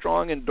pretty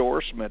strong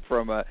endorsement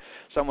from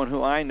someone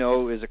who I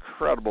know is a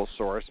credible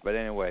source. But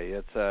anyway,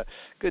 it's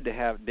good to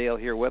have Dale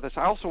here with us.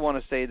 I also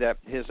want to say that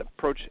his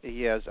approach,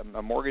 he has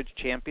a Mortgage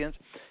Champions,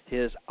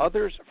 his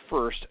Others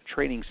First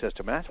training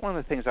system. And that's one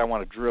of the things I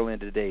want to drill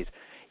into today.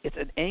 It's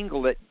an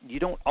angle that you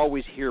don't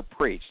always hear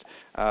preached,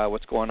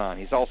 what's going on.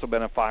 He's also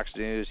been on Fox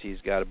News. He's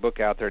got a book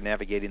out there,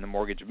 Navigating the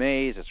Mortgage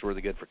Maze. It's really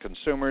good for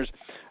consumers.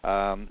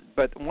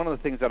 But one of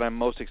the things that I'm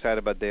most excited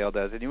about Dale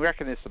does, and you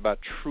reckon this about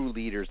true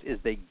leaders, is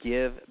they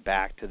give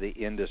back to the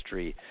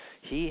industry.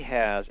 He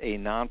has a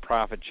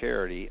nonprofit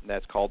charity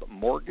that's called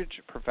Mortgage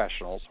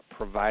Professionals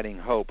Providing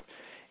Hope.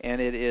 And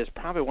it is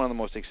probably one of the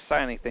most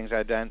exciting things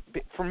I've done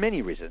for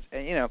many reasons.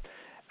 And,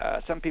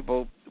 some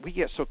people, we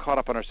get so caught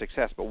up on our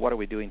success, but what are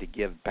we doing to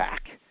give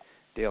back?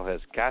 Dale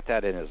has got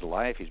that in his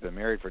life. He's been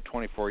married for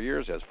 24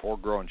 years, has 4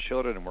 grown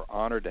children, and we're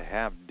honored to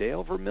have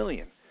Dale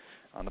Vermillion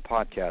on the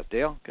podcast.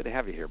 Dale, good to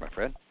have you here, my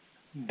friend.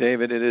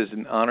 David, it is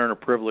an honor and a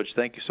privilege.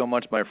 Thank you so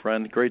much, my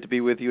friend. Great to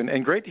be with you,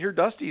 and great to hear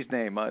Dusty's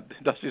name.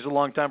 Dusty's a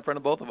longtime friend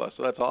of both of us,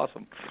 so that's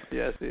awesome.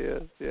 Yes, he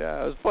is.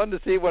 Yeah, it was fun to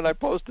see when I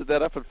posted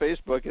that up on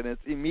Facebook, and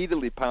it's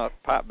immediately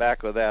popped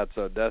back with that.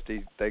 So,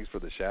 Dusty, thanks for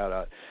the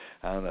shout-out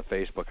on the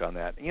Facebook on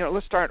that.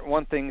 Let's start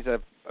one thing.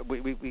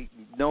 We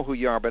know who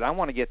you are, but I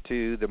want to get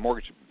to the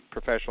Mortgage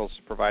Professionals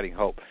Providing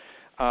Hope.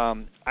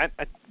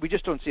 We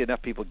just don't see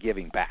enough people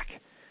giving back.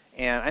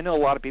 And I know a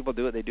lot of people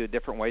do it. They do it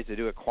different ways. They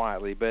do it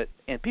quietly.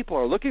 And people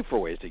are looking for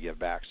ways to give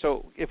back.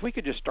 So if we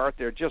could just start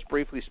there, just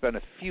briefly spend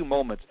a few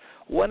moments.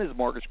 What is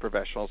Mortgage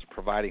Professionals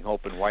Providing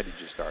Hope, and why did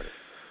you start it?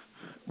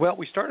 Well,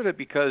 we started it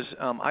because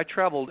I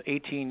traveled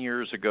 18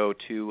 years ago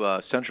to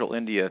central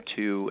India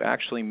to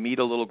actually meet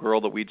a little girl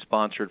that we'd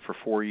sponsored for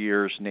 4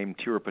 years named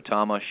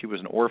Tirupatama. She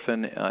was an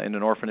orphan in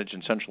an orphanage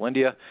in central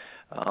India.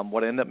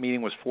 What I ended up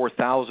meeting was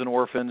 4,000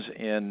 orphans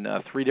in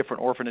 3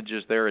 different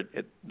orphanages there.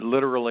 It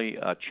literally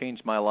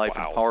changed my life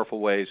in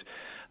powerful ways.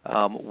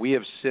 We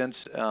have since,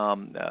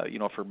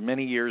 for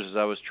many years as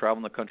I was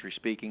traveling the country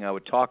speaking, I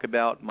would talk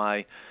about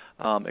my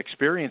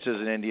experiences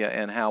in India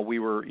and how we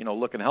were,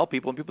 looking to help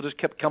people, and people just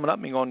kept coming up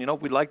to me going,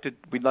 we'd like to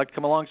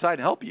come alongside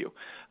and help you.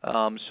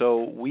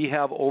 So we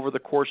have, over the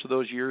course of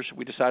those years,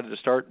 we decided to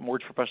start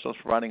Mortgage Professionals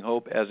Providing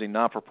Hope as a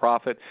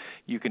non-for-profit.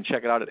 You can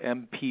check it out at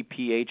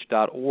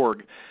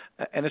mpph.org.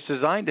 And it's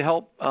designed to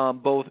help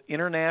both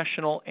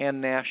international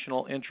and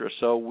national interests.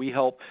 So we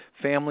help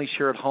families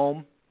here at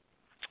home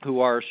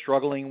who are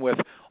struggling with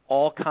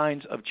all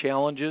kinds of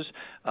challenges.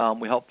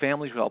 We help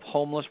families, we help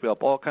homeless, we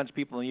help all kinds of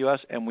people in the U.S.,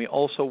 and we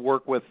also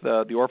work with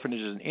the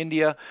orphanages in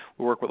India.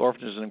 We work with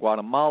orphanages in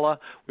Guatemala.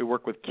 We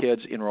work with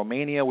kids in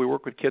Romania. We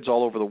work with kids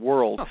all over the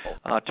world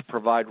to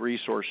provide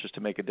resources to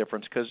make a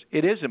difference, because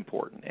it is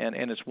important.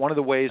 And it's one of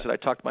the ways that I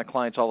talk to my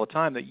clients all the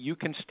time that you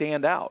can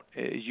stand out,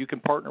 is you can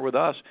partner with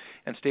us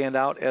and stand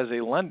out as a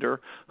lender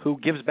who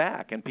gives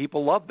back, and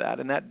people love that,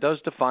 and that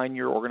does define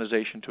your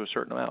organization to a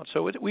certain amount.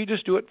 So we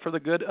just do it for the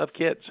good of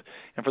kids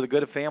and for the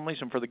good of families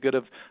and for the good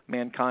of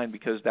mankind,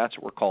 because that's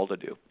what we're called to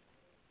do.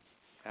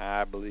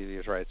 I believe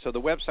he's right. So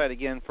the website,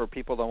 again, for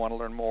people that want to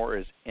learn more,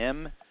 is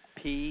mpph.org.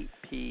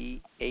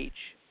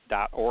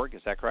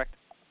 Is that correct?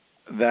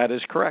 That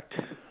is correct.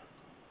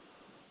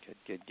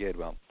 Good.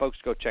 Well, folks,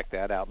 go check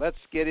that out. Let's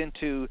get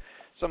into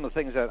some of the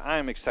things that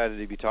I'm excited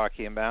to be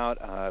talking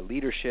about,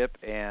 leadership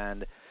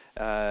and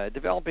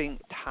developing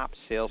top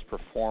sales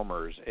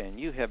performers. And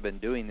you have been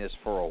doing this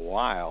for a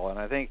while, and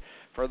I think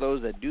for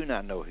those that do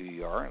not know who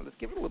you are, let's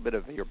give it a little bit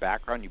of your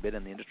background. You've been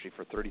in the industry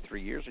for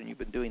 33 years, and you've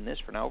been doing this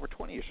for now over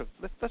 20 years. So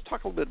let's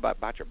talk a little bit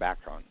about your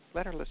background.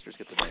 Let our listeners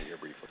get to know you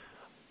briefly.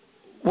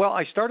 Well,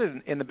 I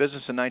started in the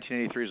business in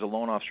 1983 as a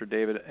loan officer,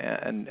 David,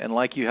 and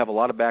like you, have a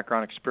lot of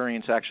background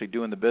experience actually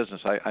doing the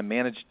business. I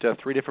managed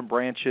 3 different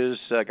branches,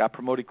 got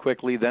promoted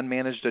quickly, then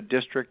managed a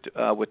district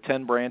with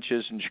 10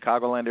 branches in the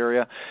Chicagoland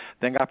area,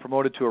 then got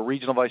promoted to a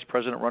regional vice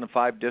president running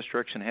 5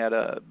 districts and had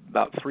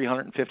about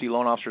 350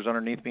 loan officers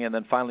underneath me, and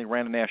then finally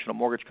ran a national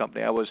mortgage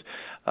company. I was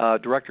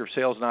director of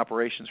sales and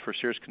operations for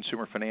Sears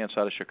Consumer Finance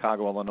out of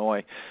Chicago,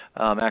 Illinois,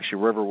 actually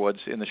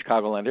Riverwoods in the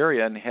Chicagoland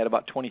area, and had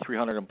about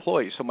 2,300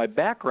 employees. So my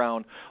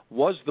background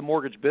was the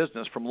mortgage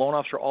business from loan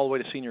officer all the way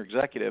to senior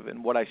executive,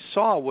 and what I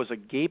saw was a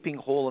gaping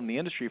hole in the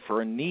industry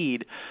for a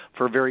need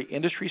for very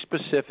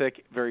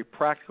industry-specific, very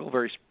practical,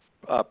 very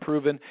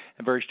proven,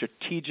 and very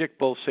strategic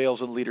both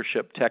sales and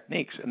leadership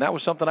techniques. And that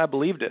was something I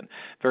believed in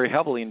very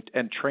heavily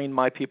and trained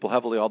my people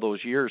heavily all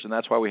those years, and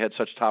that's why we had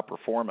such top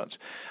performance.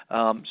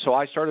 So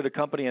I started a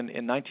company in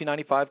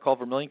 1995 called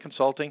Vermillion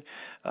Consulting,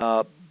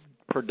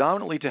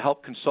 predominantly to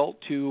help consult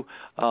to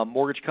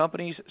mortgage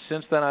companies.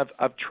 Since then,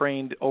 I've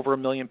trained over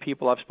 1 million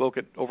people. I've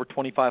spoken at over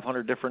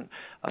 2,500 different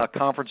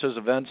conferences,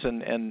 events,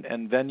 and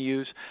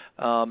venues,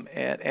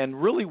 and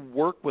really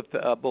work with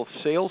both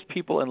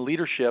salespeople and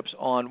leaderships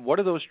on what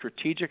are those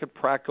strategic and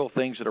practical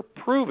things that are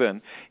proven.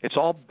 It's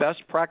all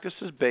best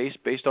practices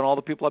based on all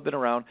the people I've been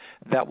around,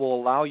 that will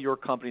allow your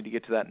company to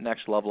get to that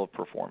next level of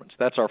performance.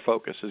 That's our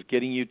focus, is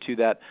getting you to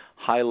that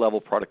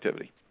high-level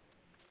productivity.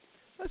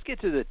 Let's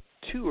get to the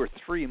 2 or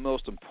 3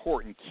 most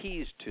important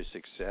keys to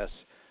success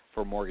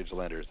for mortgage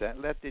lenders that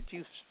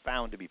you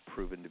found to be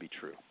proven to be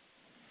true.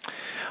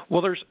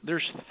 Well,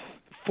 there's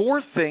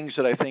 4 things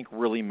that I think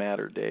really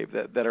matter, Dave,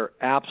 that are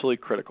absolutely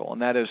critical,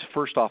 and that is,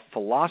 first off,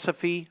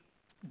 philosophy,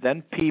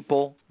 then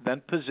people,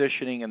 then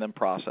positioning, and then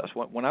process.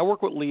 When I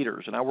work with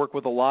leaders, and I work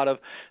with a lot of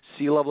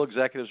C-level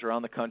executives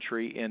around the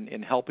country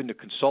in helping to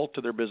consult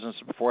to their business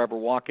before I ever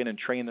walk in and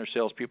train their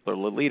salespeople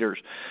or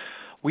leaders,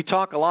 we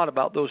talk a lot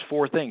about those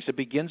 4 things. It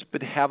begins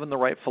with having the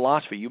right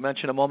philosophy. You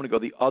mentioned a moment ago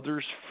the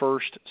others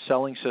first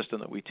selling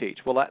system that we teach.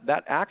 Well,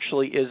 that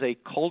actually is a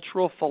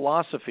cultural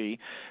philosophy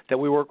that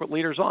we work with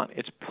leaders on.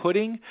 It's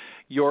putting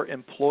your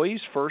employees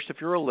first if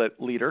you're a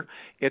leader.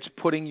 It's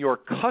putting your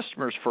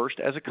customers first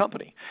as a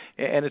company.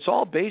 And it's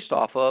all based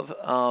off of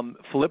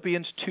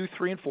Philippians 2,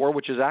 3, and 4,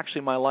 which is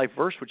actually my life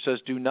verse, which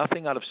says, "Do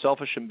nothing out of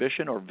selfish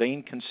ambition or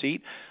vain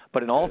conceit,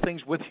 but in all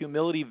things with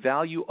humility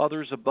value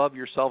others above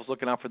yourselves,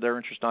 looking out for their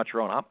interest, not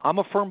your own." I'm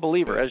a firm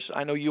believer, as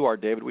I know you are,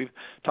 David. We've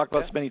talked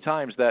about this many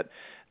times, that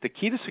the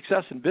key to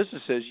success in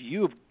business is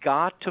you've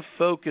got to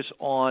focus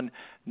on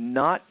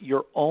not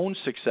your own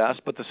success,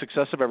 but the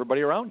success of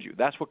everybody around you.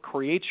 That's what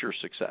creates your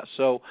success.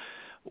 So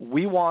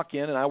we walk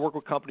in, and I work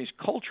with companies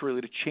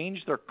culturally to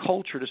change their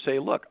culture to say,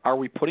 look, are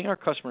we putting our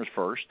customers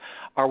first?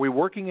 Are we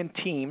working in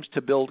teams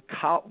to build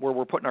where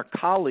we're putting our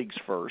colleagues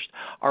first?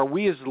 Are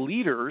we as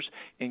leaders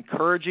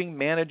encouraging,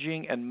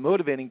 managing, and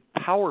motivating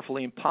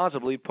powerfully and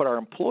positively to put our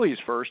employees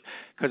first?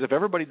 Because if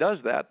everybody does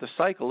that, the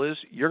cycle is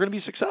you're going to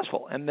be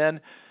successful. And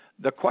then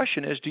the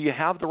question is, do you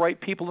have the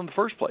right people in the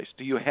first place?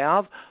 Do you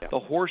have the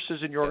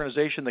horses in your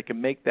organization that can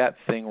make that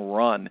thing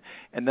run?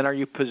 And then are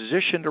you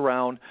positioned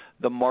around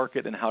the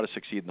market and how to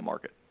succeed in the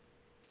market?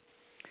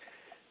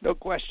 No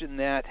question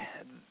that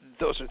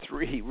those are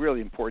 3 really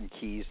important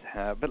keys.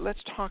 But let's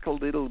talk a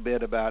little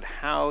bit about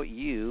how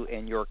you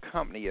and your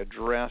company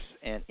address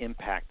and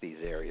impact these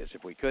areas,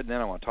 if we could. And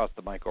then I want to toss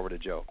the mic over to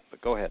Joe.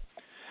 But go ahead.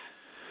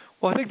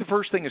 Well, I think the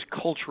first thing is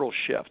cultural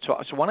shift.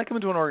 So when I come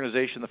into an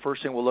organization, the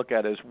first thing we'll look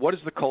at is what is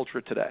the culture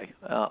today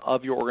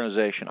of your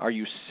organization? Are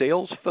you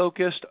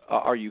sales-focused?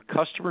 Are you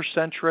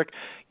customer-centric?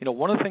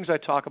 One of the things I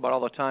talk about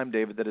all the time,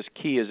 David, that is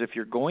key is if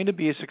you're going to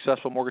be a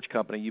successful mortgage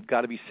company, you've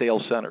got to be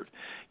sales-centered.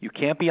 You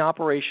can't be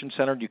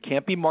operation-centered. You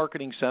can't be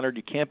marketing-centered.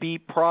 You can't be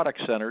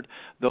product-centered.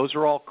 Those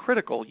are all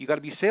critical. You've got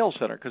to be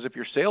sales-centered because if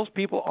your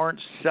salespeople aren't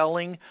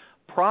selling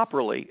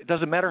properly, it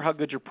doesn't matter how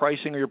good your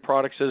pricing or your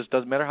products is, it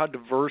doesn't matter how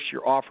diverse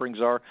your offerings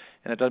are,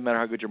 and it doesn't matter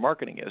how good your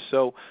marketing is.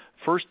 So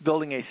first,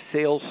 building a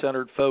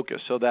sales-centered focus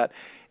so that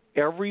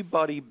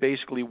everybody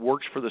basically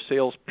works for the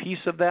sales piece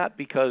of that,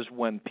 because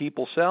when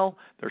people sell,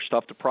 there's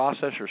stuff to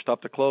process, there's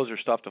stuff to close,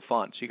 there's stuff to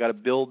fund. So you got to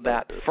build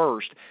that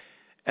first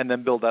and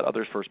then build that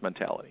others first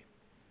mentality.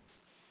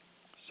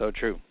 So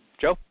true.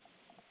 Joe?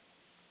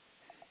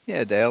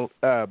 Yeah, Dale.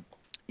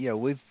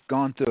 We've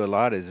gone through a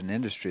lot as an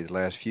industry the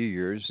last few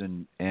years,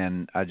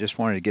 and I just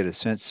wanted to get a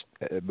sense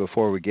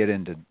before we get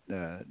into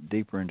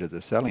deeper into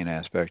the selling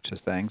aspects of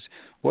things.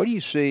 What do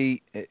you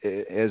see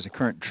as the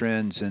current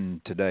trends in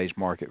today's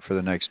market for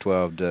the next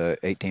 12 to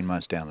 18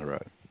 months down the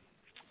road?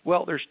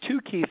 Well, there's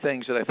two key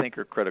things that I think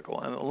are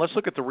critical. And let's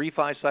look at the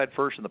refi side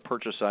first and the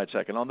purchase side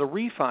second. On the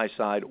refi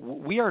side,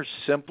 we are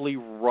simply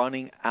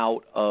running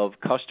out of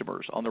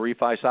customers on the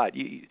refi side.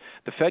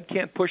 The Fed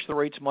can't push the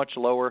rates much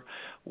lower.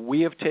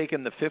 We have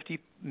taken the 50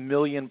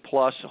 million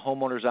plus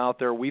homeowners out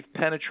there. We've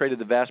penetrated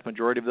the vast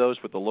majority of those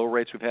with the low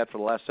rates we've had for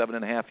the last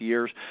 7.5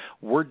 years.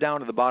 We're down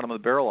to the bottom of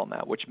the barrel on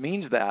that, which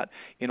means that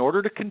in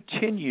order to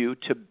continue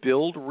to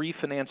build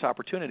refinance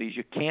opportunities,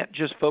 you can't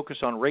just focus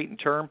on rate and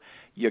term.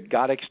 You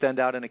got to extend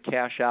out in a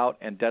cash out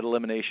and debt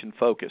elimination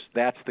focus.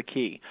 That's the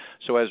key.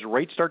 So as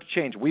rates start to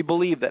change, we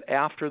believe that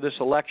after this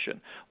election,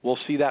 we'll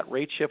see that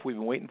rate shift we've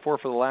been waiting for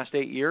the last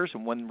 8 years.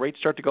 And when rates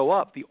start to go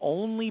up, the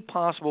only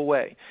possible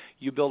way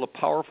you build a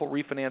powerful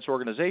refinance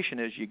organization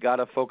is you got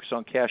to focus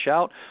on cash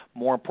out.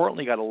 More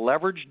importantly, you got to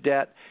leverage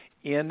debt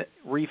in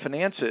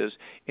refinances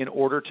in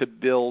order to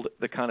build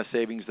the kind of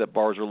savings that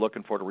borrowers are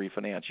looking for to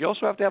refinance. You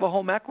also have to have a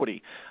home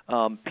equity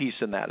piece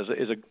in that,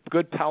 is a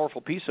good, powerful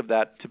piece of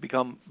that to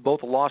become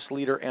both a loss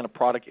leader and a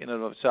product in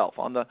and of itself.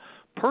 On the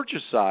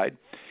purchase side,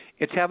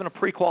 it's having a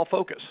pre-qual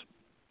focus.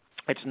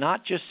 It's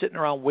not just sitting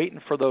around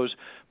waiting for those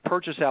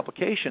purchase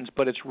applications,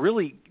 but it's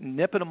really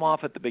nipping them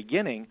off at the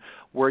beginning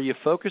where you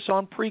focus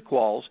on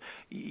pre-quals,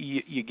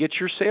 you get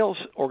your sales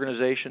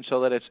organization so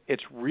that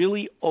it's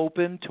really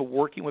open to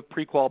working with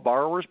pre-qual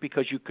borrowers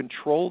because you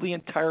control the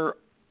entire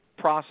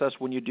process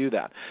when you do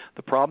that.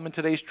 The problem in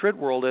today's TRID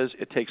world is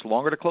it takes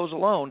longer to close a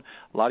loan.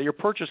 A lot of your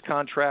purchase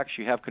contracts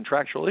you have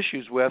contractual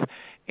issues with,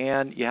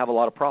 and you have a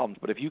lot of problems.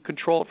 But if you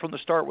control it from the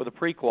start with a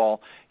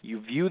pre-qual,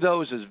 you view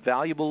those as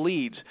valuable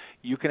leads,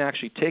 you can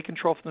actually take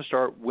control from the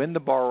start, win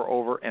the borrower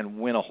over, and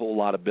win a whole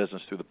lot of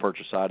business through the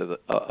purchase side of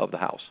the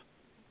house.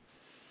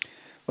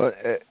 Well,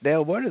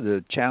 Dale, what are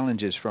the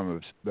challenges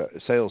from a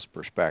sales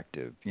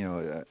perspective?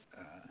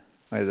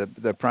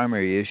 The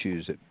primary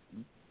issues that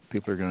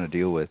people are going to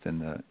deal with in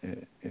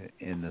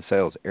the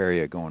sales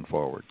area going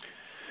forward?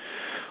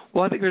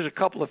 Well, I think there's a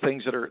couple of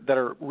things that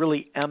are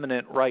really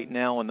eminent right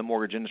now in the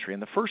mortgage industry.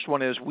 And the first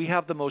one is we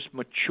have the most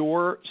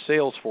mature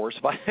sales force,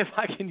 if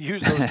I can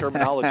use those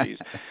terminologies,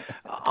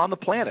 on the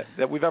planet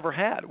that we've ever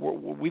had.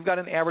 We've got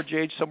an average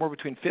age somewhere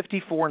between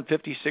 54 and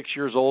 56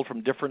 years old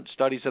from different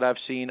studies that I've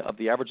seen of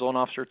the average loan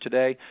officer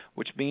today,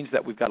 which means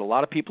that we've got a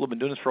lot of people who have been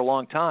doing this for a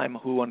long time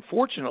who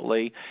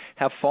unfortunately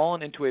have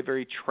fallen into a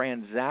very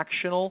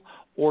transactional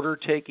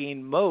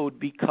order-taking mode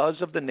because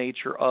of the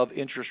nature of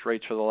interest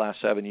rates for the last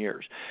 7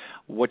 years.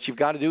 What you've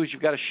got to do is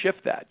you've got to shift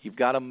that. You've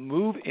got to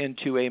move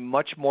into a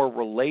much more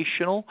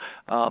relational,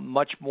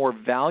 much more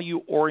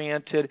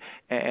value-oriented,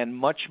 and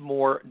much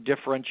more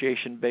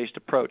differentiation-based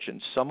approach.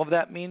 And some of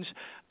that means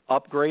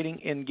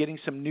upgrading and getting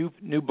some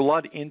new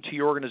blood into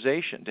your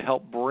organization to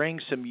help bring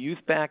some youth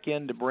back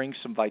in, to bring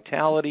some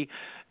vitality.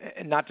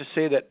 And not to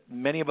say that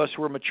many of us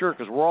who are mature,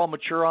 because we're all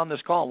mature on this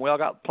call, and we all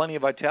got plenty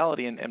of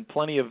vitality and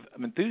plenty of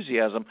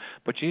enthusiasm,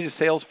 but you need a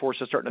sales force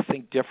that's starting to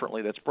think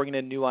differently, that's bringing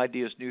in new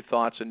ideas, new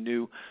thoughts, and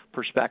new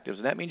perspectives.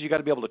 And that means you got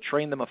to be able to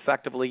train them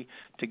effectively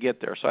to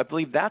get there. So I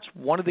believe that's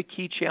one of the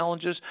key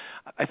challenges.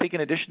 I think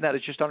in addition to that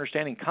is just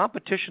understanding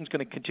competition is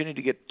going to continue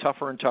to get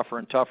tougher and tougher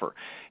and tougher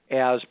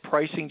as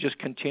pricing just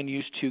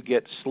continues to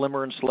get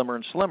slimmer and slimmer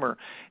and slimmer,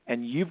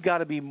 and you've got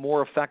to be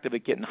more effective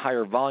at getting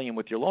higher volume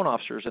with your loan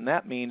officers, and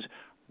that means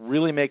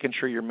really making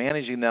sure you're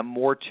managing them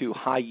more to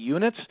high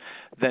units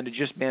than to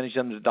just manage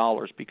them to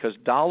dollars. Because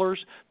dollars,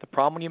 the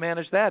problem when you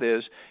manage that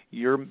is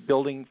you're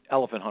building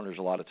elephant hunters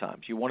a lot of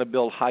times. You want to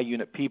build high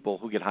unit people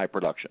who get high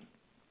production.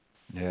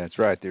 Yeah, that's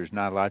right. There's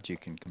not a lot you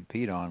can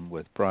compete on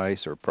with price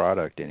or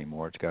product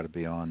anymore. It's got to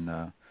be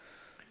on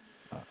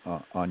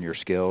your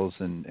skills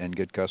and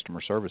good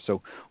customer service.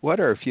 So what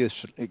are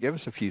give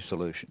us a few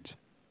solutions.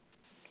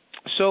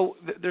 So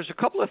there's a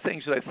couple of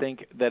things that I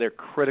think that are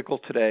critical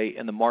today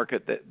in the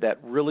market that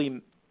really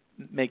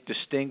make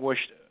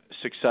distinguished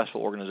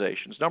successful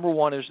organizations. Number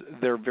one is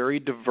they're very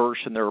diverse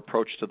in their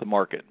approach to the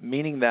market,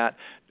 meaning that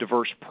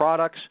diverse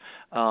products,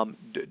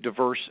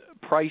 diverse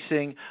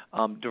pricing,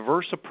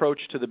 diverse approach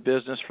to the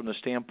business from the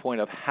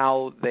standpoint of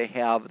how they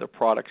have the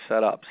product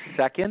set up.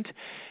 Second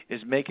is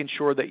making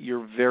sure that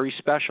you're very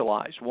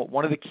specialized.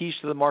 One of the keys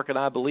to the market,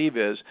 I believe,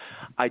 is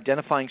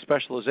identifying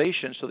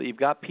specialization so that you've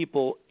got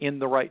people in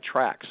the right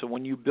track. So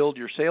when you build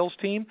your sales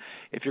team,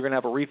 if you're going to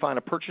have a refi and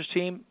a purchase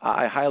team,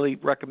 I highly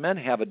recommend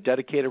have a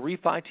dedicated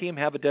refi team,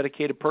 have a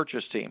dedicated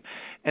purchase team.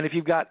 And if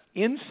you've got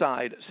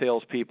inside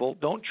salespeople,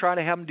 don't try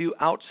to have them do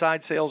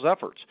outside sales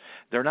efforts.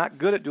 They're not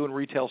good at doing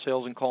retail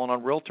sales and calling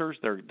on realtors.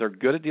 They're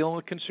good at dealing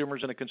with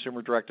consumers in a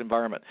consumer direct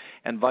environment,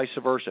 and vice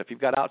versa. If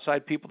you've got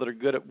outside people that are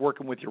good at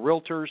working with your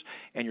realtors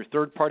and your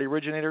third-party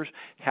originators,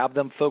 have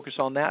them focus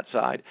on that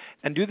side.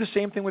 And do the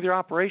same thing with your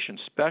operations.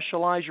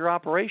 Specialize your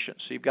operations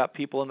so you've got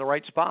people in the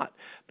right spot.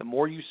 The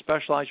more you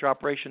specialize your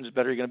operations, the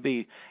better you're going to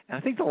be. And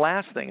I think the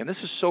last thing, and this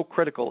is so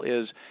critical,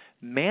 is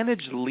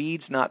manage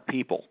leads, not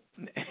people.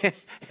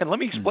 And let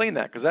me explain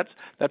that, because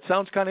that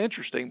sounds kind of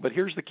interesting, but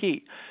here's the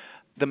key.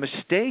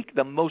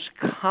 The most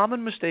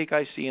common mistake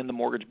I see in the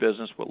mortgage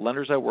business with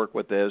lenders I work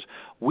with is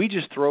we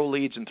just throw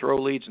leads and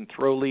throw leads and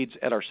throw leads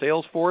at our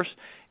sales force,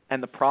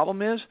 and the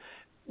problem is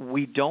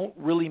we don't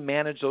really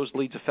manage those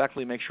leads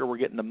effectively, make sure we're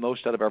getting the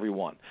most out of every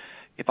one.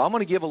 If I'm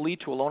going to give a lead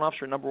to a loan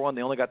officer, number one,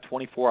 they only got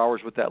 24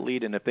 hours with that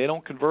lead, and if they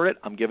don't convert it,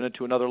 I'm giving it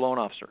to another loan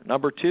officer.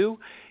 Number two,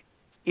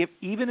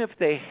 even if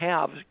they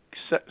have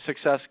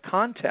success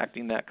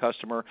contacting that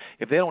customer,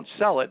 if they don't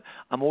sell it,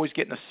 I'm always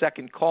getting a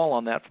second call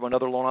on that from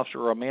another loan officer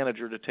or a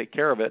manager to take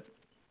care of it.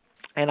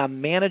 And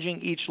I'm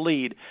managing each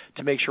lead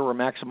to make sure we're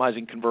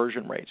maximizing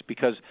conversion rates,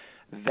 because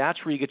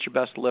that's where you get your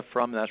best lift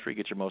from, and that's where you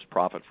get your most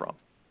profit from.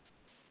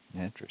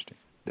 Interesting.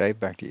 Dave,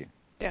 back to you.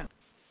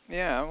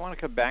 Yeah, I want to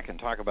come back and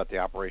talk about the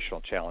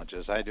operational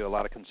challenges. I do a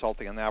lot of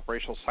consulting on the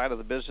operational side of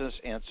the business,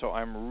 and so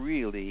I'm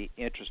really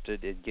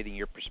interested in getting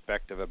your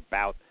perspective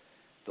about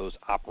those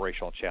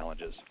operational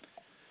challenges.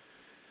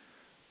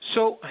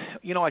 So,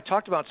 I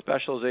talked about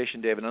specialization,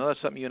 David. I know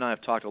that's something you and I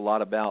have talked a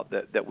lot about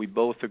that we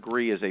both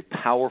agree is a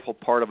powerful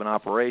part of an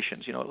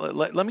operations.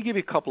 Let me give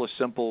you a couple of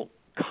simple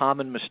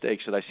common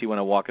mistakes that I see when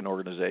I walk in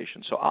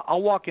organizations. So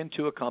I'll walk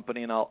into a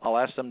company and I'll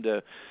ask them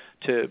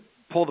to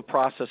pull the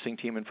processing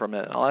team in for a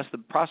minute. I'll ask the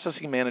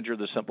processing manager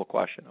the simple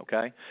question,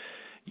 okay?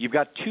 You've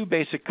got two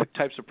basic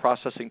types of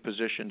processing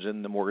positions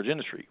in the mortgage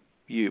industry.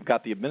 You've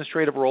got the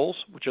administrative roles,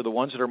 which are the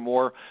ones that are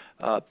more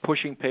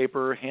pushing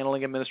paper,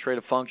 handling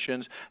administrative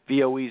functions,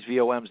 VOEs,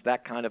 VOMs,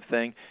 that kind of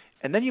thing.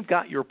 And then you've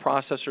got your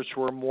processors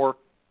who are more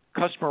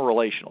customer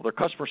relational. They're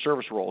customer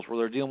service roles where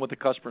they're dealing with the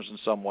customers in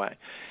some way.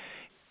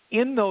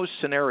 In those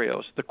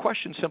scenarios, the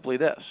question is simply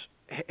this.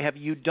 Have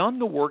you done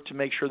the work to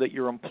make sure that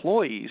your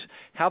employees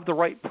have the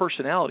right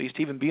personalities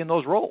to even be in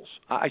those roles?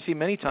 I see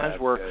many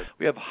times where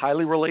we have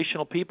highly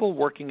relational people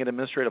working in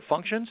administrative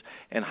functions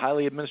and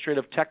highly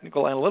administrative,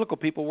 technical, analytical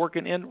people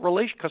working in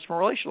customer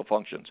relational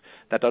functions.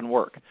 That doesn't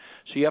work.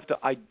 So you have to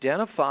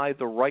identify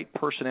the right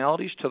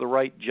personalities to the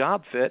right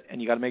job fit, and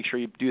you got to make sure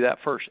you do that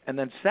first. And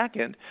then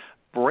second,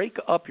 break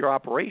up your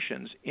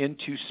operations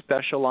into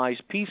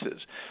specialized pieces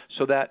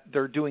so that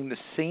they're doing the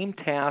same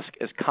task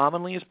as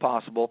commonly as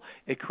possible.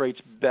 It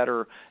creates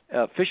better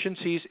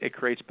efficiencies. It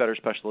creates better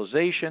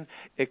specialization.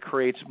 It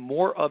creates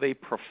more of a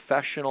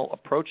professional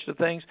approach to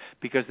things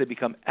because they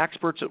become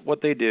experts at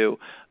what they do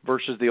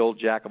versus the old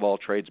jack of all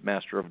trades,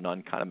 master of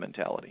none kind of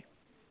mentality.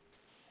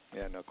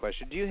 Yeah, no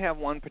question. Do you have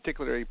one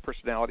particular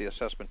personality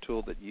assessment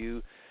tool that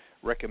you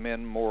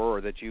recommend more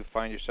or that you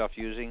find yourself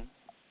using?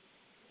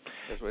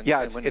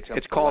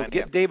 It's called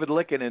Get David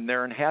Lykken in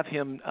there and have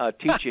him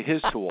teach you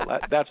his tool.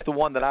 That's the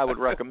one that I would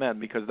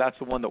recommend because that's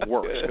the one that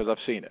works because I've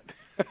seen it.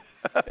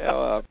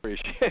 I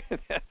appreciate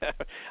that.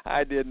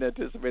 I didn't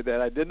anticipate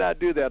that. I did not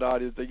do that,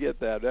 audience, to get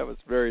that. That was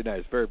very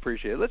nice. Very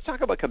appreciated. Let's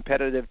talk about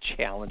competitive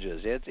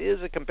challenges. It is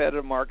a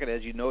competitive market,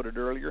 as you noted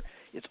earlier.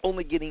 It's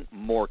only getting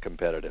more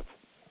competitive.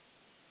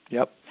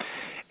 Yep.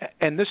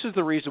 And this is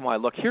the reason why.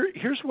 Look,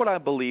 here's what I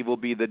believe will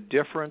be the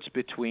difference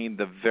between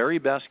the very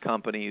best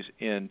companies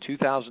in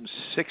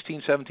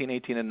 2016, 17,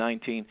 18, and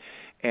 19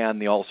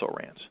 and the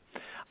also-rans.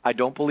 I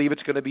don't believe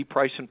it's going to be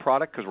price and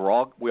product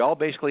because we all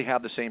basically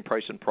have the same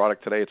price and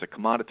product today. It's a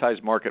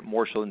commoditized market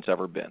more so than it's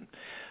ever been.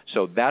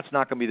 So that's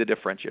not going to be the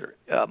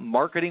differentiator.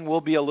 Marketing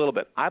will be a little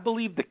bit. I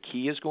believe the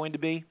key is going to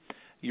be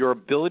your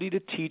ability to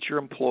teach your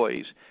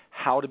employees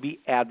how to be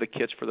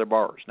advocates for their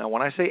borrowers. Now,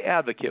 when I say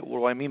advocate, what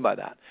do I mean by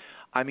that?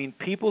 I mean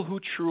people who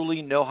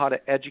truly know how to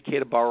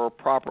educate a borrower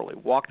properly,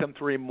 walk them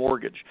through a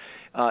mortgage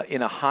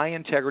in a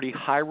high-integrity,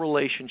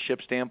 high-relationship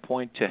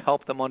standpoint to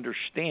help them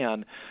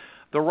understand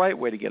the right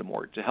way to get a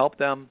mortgage, to help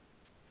them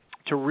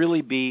to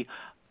really be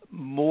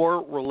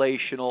more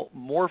relational,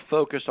 more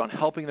focused on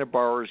helping their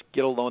borrowers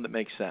get a loan that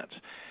makes sense.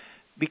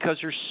 Because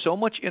there's so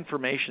much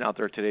information out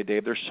there today,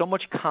 Dave. There's so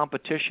much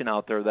competition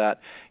out there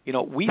that,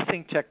 we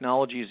think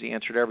technology is the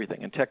answer to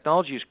everything. And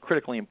technology is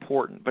critically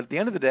important. But at the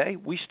end of the day,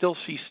 we still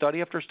see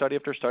study after study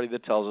after study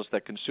that tells us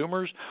that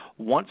consumers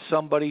want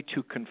somebody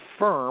to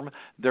confirm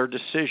their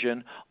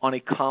decision on a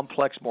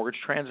complex mortgage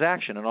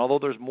transaction. And although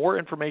there's more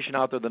information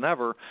out there than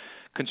ever,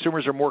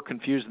 consumers are more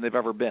confused than they've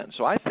ever been.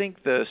 So I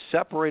think the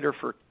separator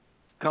for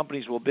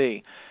companies will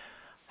be,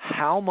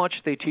 how much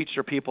they teach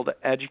their people to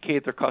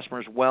educate their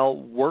customers well,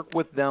 work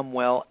with them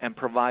well, and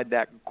provide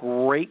that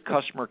great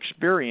customer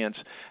experience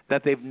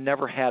that they've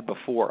never had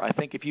before. I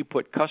think if you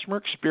put customer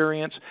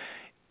experience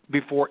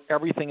before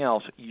everything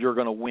else, you're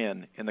going to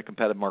win in the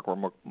competitive market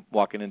we're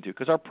walking into,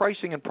 because our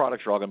pricing and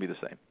products are all going to be the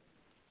same.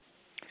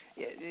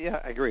 Yeah,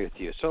 I agree with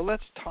you. So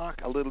let's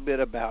talk a little bit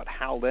about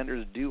how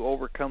lenders do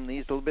overcome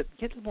these a little bit,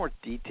 get a little more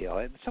detail.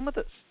 And some of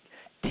the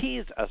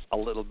tease us a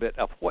little bit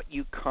of what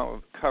you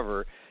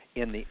cover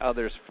in the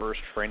Others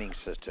First training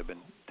system and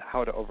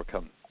how to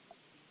overcome.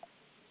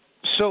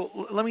 So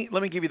let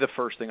me give you the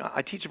first thing.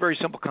 I teach a very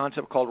simple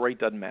concept called rate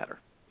doesn't matter.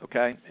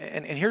 Okay,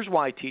 and here's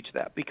why I teach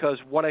that, because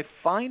what I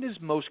find is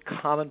most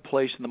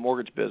commonplace in the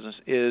mortgage business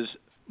is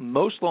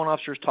most loan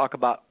officers talk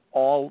about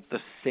all the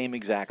same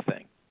exact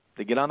thing.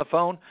 They get on the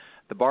phone,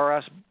 the borrower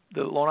asks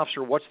the loan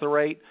officer what's the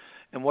rate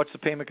and what's the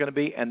payment going to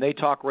be, and they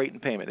talk rate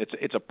and payment.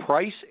 It's a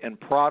price and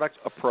product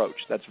approach.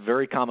 That's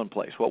very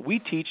commonplace. What we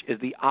teach is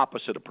the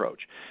opposite approach.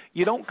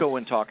 You don't go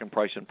in talking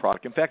price and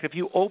product. In fact, if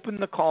you open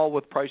the call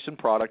with price and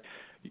product,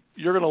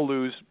 you're going to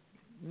lose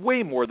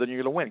way more than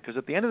you're going to win, because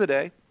at the end of the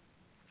day,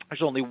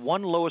 there's only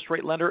one lowest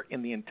rate lender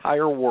in the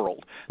entire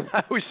world.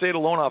 I always say to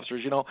loan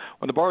officers,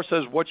 when the borrower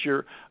says, what's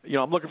your,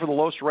 I'm looking for the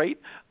lowest rate,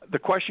 the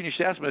question you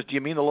should ask them is, do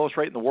you mean the lowest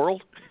rate in the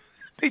world?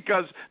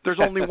 Because there's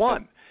only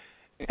one.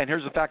 And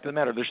here's the fact of the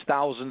matter. There's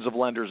thousands of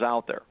lenders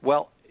out there.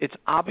 Well, it's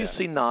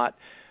obviously not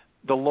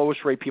the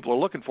lowest rate people are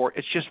looking for.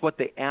 It's just what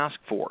they ask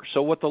for.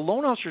 So what the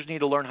loan officers need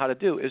to learn how to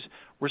do is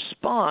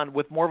respond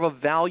with more of a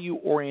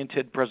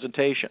value-oriented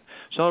presentation.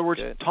 So in other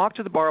words, talk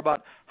to the borrower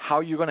about how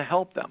you're going to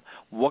help them,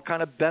 what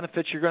kind of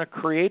benefits you're going to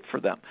create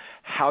for them,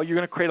 how you're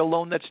going to create a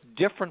loan that's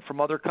different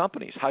from other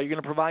companies, how you're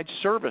going to provide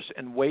service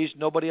in ways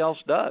nobody else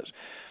does.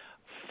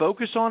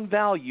 Focus on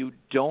value.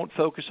 Don't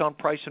focus on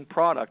price and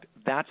product.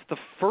 That's the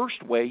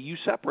first way you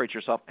separate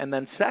yourself. And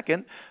then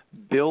second,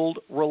 build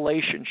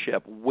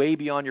relationship way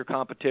beyond your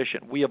competition.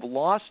 We have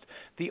lost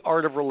the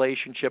art of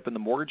relationship in the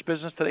mortgage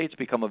business today. It's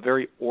become a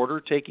very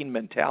order-taking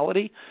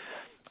mentality.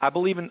 I've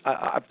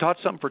taught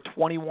something for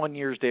 21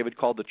 years, David,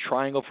 called the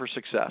Triangle for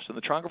Success. And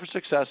the Triangle for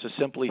Success is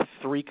simply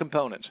three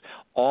components,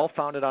 all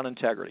founded on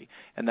integrity.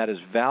 And that is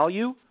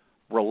value,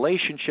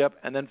 relationship,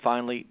 and then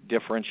finally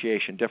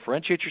differentiation.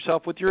 Differentiate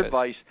yourself with your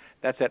advice.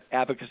 That's that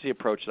advocacy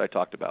approach that I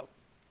talked about.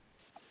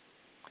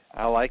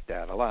 I like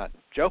that a lot.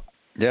 Joe?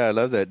 Yeah, I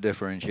love that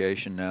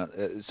differentiation. Now,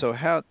 so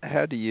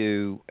how do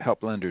you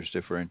help lenders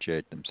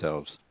differentiate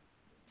themselves?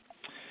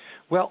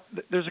 Well,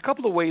 there's a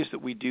couple of ways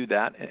that we do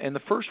that. And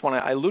the first one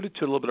I alluded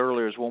to a little bit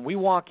earlier is when we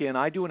walk in,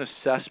 I do an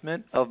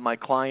assessment of my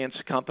clients'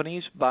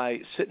 companies by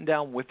sitting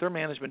down with their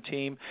management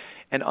team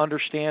and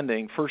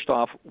understanding, first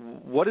off,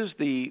 what is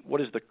the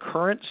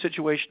current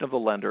situation of the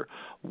lender,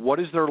 what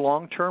is their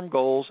long-term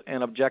goals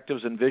and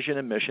objectives and vision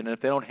and mission, and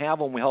if they don't have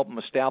them, we help them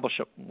establish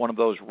one of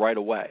those right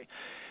away.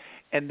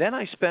 And then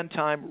I spend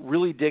time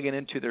really digging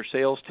into their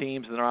sales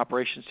teams and their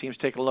operations teams,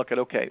 taking a look at,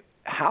 okay,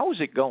 how is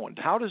it going?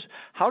 How does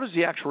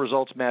the actual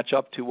results match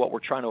up to what we're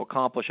trying to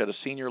accomplish at a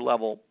senior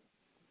level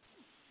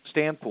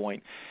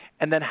standpoint?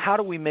 And then how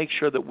do we make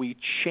sure that we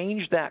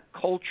change that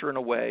culture in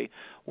a way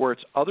where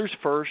it's others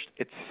first,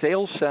 it's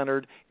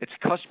sales-centered, it's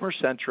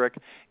customer-centric,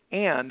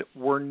 and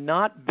we're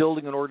not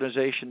building an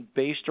organization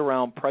based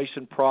around price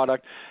and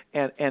product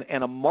and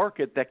a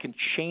market that can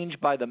change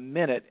by the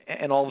minute,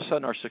 and all of a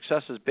sudden our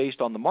success is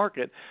based on the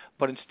market,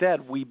 but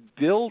instead we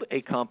build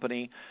a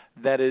company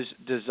that is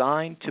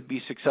designed to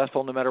be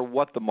successful no matter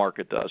what the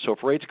market does. So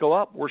if rates go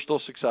up, we're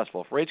still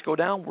successful. If rates go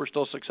down, we're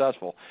still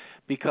successful,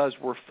 because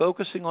we're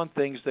focusing on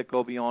things that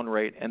go beyond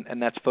rate, and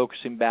that's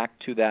focusing back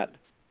to that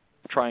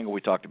triangle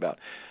we talked about.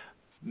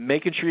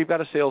 Making sure you've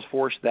got a sales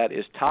force that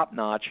is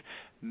top-notch,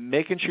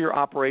 making sure your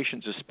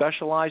operations is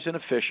specialized and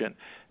efficient,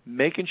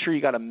 making sure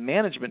you got a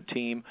management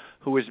team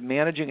who is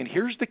managing, and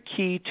here's the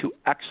key to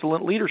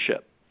excellent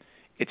leadership.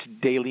 It's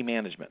daily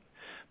management.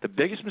 The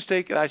biggest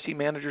mistake that I see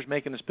managers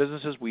make in this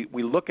business is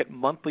we look at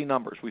monthly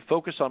numbers. We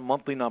focus on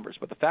monthly numbers.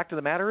 But the fact of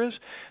the matter is,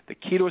 the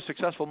key to a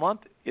successful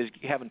month is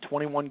having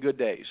 21 good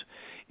days.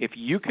 If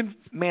you can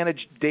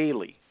manage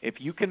daily, if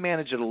you can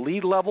manage at a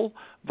lead level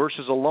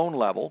versus a loan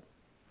level,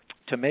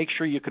 to make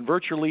sure you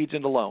convert your leads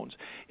into loans,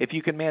 if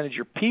you can manage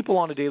your people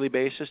on a daily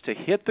basis to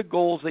hit the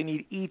goals they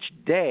need each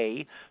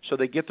day so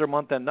they get their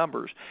month-end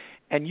numbers,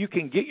 and you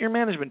can get your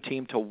management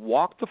team to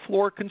walk the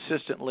floor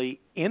consistently,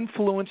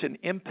 influence and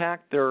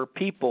impact their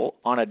people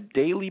on a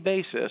daily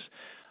basis,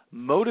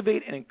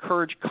 motivate and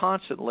encourage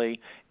constantly,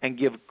 and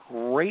give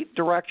great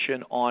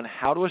direction on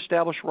how to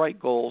establish right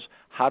goals,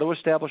 how to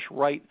establish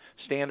right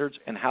standards,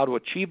 and how to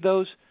achieve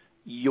those,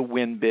 you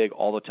win big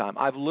all the time.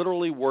 I've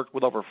literally worked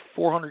with over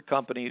 400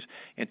 companies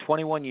in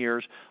 21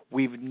 years.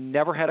 We've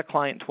never had a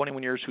client in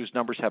 21 years whose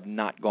numbers have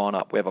not gone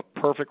up. We have a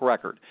perfect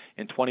record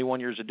in 21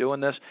 years of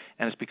doing this,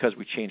 and it's because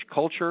we change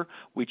culture,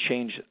 we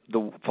change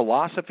the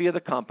philosophy of the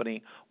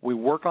company, we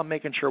work on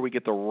making sure we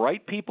get the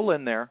right people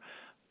in there,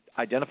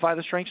 identify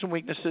the strengths and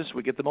weaknesses,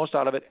 we get the most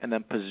out of it, and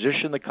then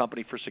position the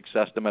company for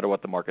success no matter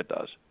what the market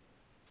does.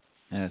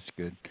 That's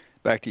good.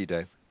 Back to you,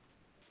 Dave.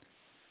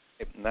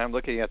 And I'm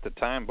looking at the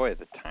time. Boy,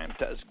 the time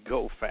does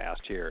go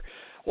fast here.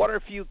 What are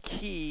a few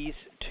keys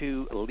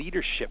to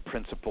leadership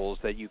principles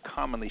that you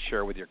commonly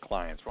share with your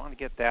clients? We want to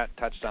get that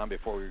touched on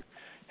before we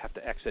have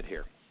to exit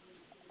here.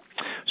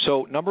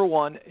 So, number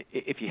one,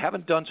 if you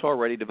haven't done so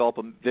already, develop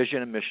a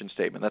vision and mission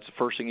statement. That's the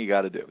first thing you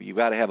got to do. You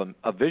got to have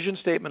a vision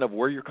statement of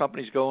where your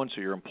company's going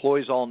so your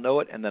employees all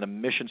know it, and then a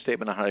mission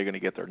statement on how you're going to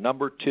get there.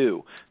 Number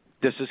two,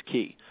 this is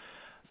key.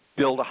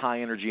 Build a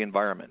high-energy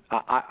environment.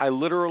 I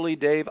literally,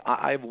 Dave,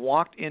 I've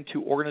walked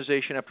into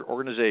organization after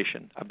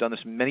organization. I've done this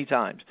many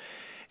times.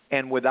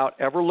 And without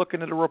ever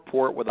looking at a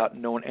report, without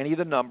knowing any of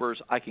the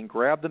numbers, I can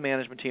grab the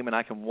management team and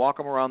I can walk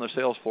them around the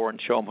sales floor and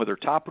show them who their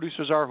top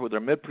producers are, who their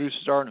mid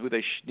producers are, and who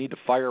they need to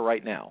fire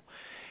right now.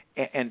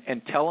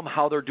 And tell them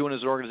how they're doing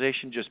as an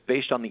organization just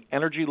based on the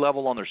energy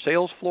level on their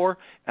sales floor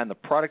and the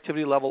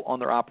productivity level on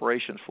their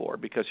operations floor.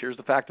 Because here's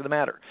the fact of the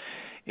matter.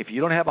 If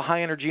you don't have a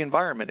high-energy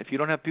environment, if you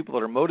don't have people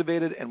that are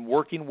motivated and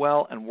working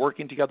well and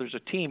working together as a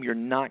team, you're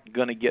not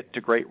going to get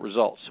to great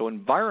results. So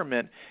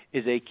environment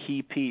is a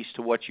key piece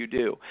to what you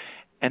do.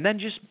 And then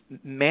just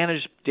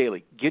manage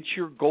daily. Get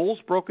your goals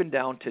broken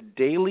down to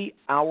daily,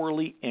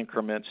 hourly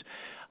increments.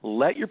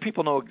 Let your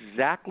people know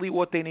exactly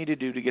what they need to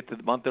do to get to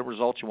the month of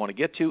results you want to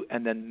get to,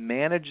 and then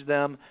manage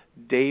them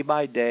day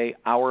by day,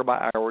 hour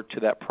by hour to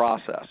that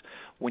process.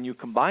 When you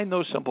combine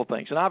those simple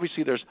things, and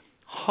obviously there's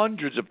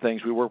hundreds of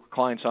things we work with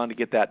clients on to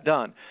get that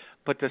done,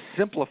 but to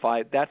simplify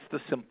it, that's the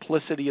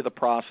simplicity of the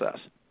process.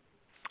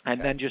 And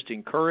then just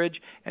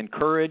encourage,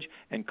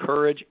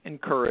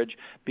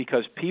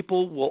 because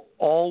people will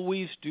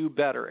always do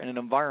better in an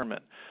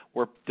environment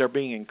where they're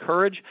being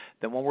encouraged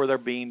than one where they're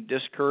being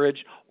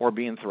discouraged or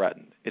being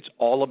threatened. It's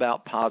all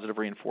about positive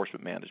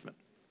reinforcement management.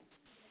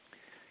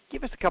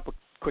 Give us a couple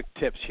quick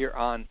tips here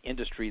on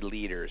industry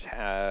leaders.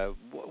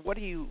 What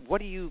do you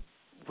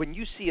when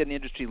you see an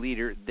industry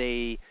leader,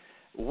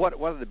 what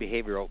are the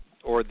behavioral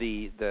or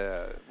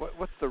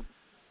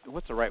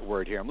what's the right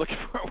word here? I'm looking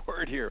for a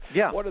word here.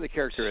 Yeah. What are the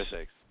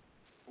characteristics?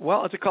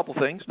 Well, it's a couple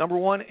things. Number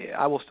one,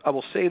 I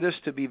will say this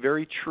to be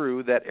very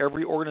true, that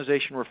every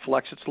organization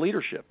reflects its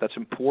leadership. That's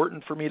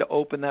important for me to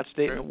open that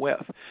statement with.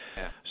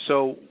 Yeah.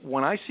 So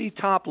when I see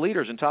top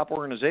leaders in top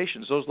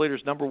organizations, those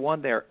leaders, number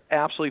one, they're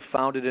absolutely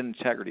founded in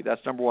integrity.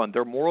 That's number one.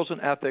 Their morals and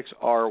ethics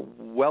are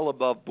well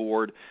above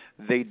board.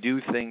 They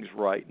do things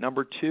right.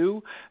 Number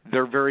two,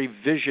 they're very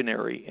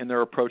visionary in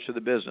their approach to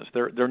the business.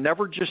 They're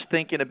never just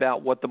thinking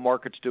about what the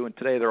market's doing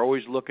today. They're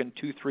always looking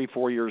 2, 3,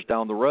 4 years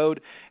down the road,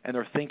 and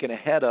they're thinking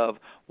ahead of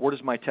where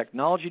does my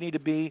technology need to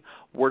be,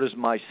 where does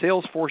my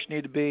sales force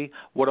need to be,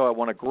 what do I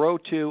want to grow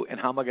to, and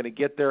how am I going to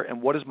get there,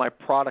 and what does my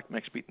product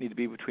mix need to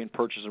be between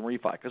purchase and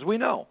refi. Because we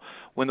know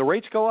when the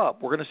rates go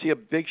up, we're going to see a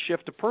big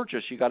shift to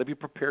purchase. You got to be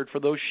prepared for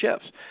those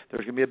shifts.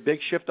 There's going to be a big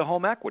shift to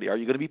home equity. Are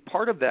you going to be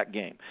part of that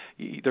game?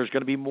 There's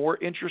going to be more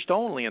interest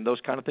only and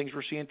those kind of things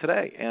we're seeing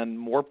today, and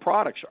more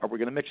products. Are we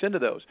going to mix into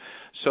those?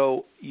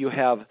 So you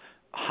have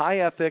high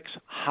ethics,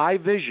 high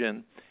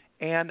vision,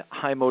 and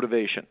high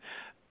motivation.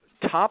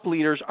 Top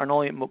leaders are not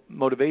only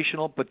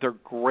motivational, but they're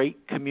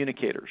great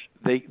communicators.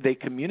 They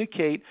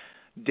communicate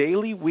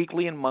daily,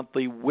 weekly, and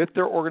monthly with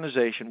their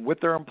organization, with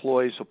their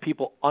employees, so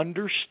people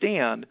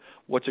understand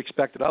what's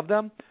expected of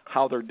them,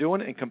 how they're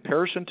doing in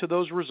comparison to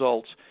those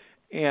results,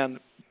 and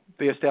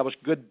they establish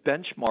good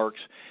benchmarks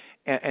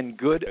and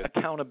good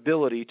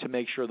accountability to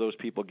make sure those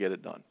people get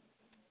it done.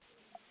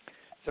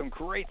 Some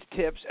great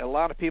tips. A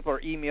lot of people are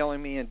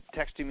emailing me and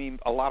texting me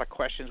a lot of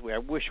questions. I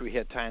wish we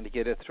had time to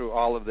get it through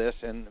all of this.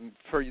 And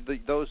for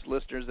those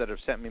listeners that have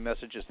sent me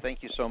messages,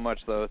 thank you so much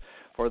for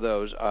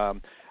those.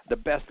 The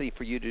best thing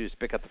for you to do is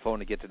pick up the phone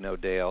to get to know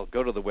Dale.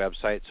 Go to the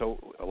website. So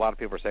a lot of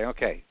people are saying,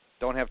 okay,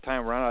 don't have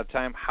time, run out of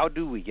time. How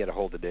do we get a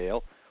hold of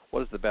Dale?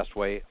 What is the best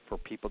way for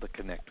people to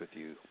connect with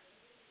you?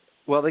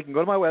 Well, they can go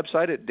to my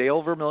website at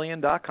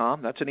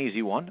dalevermillion.com. That's an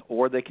easy one.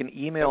 Or they can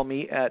email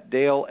me at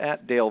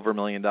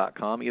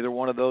dale@dalevermillion.com. Either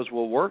one of those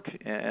will work,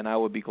 and I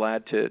would be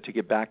glad to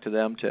get back to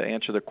them to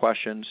answer their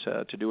questions,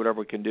 to do whatever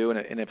we can do.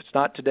 And if it's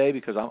not today,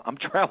 because I'm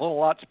traveling a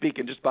lot,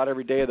 speaking just about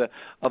every day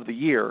of the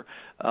year,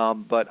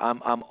 but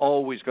I'm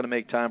always going to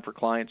make time for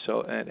clients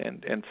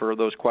and for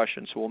those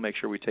questions. So we'll make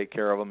sure we take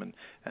care of them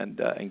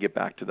and get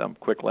back to them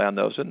quickly on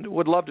those. And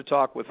would love to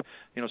talk with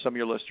some of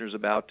your listeners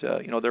about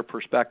their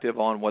perspective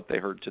on what they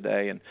heard today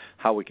and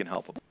how we can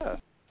help them. Yeah,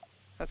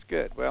 that's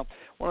good. Well,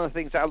 one of the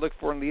things I look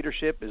for in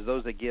leadership is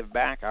those that give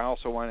back. I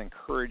also want to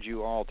encourage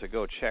you all to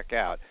go check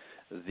out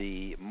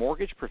the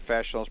Mortgage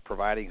Professionals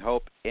Providing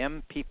Hope,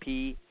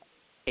 MPPH.org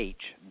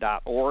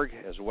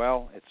as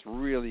well. It's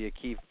really a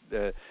key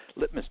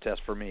litmus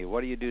test for me.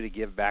 What do you do to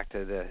give back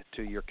to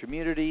your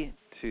community,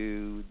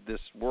 to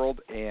this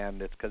world?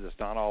 And it's because it's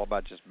not all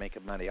about just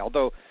making money.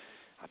 Although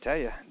I'll tell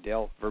you,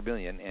 Dale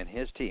Vermillion and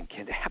his team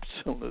can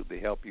absolutely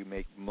help you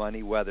make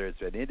money, whether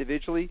it's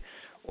individually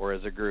or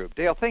as a group.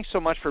 Dale, thanks so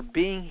much for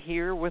being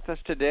here with us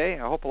today.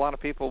 I hope a lot of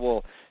people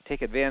will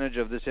take advantage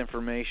of this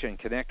information,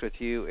 connect with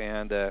you,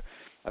 and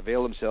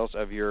avail themselves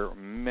of your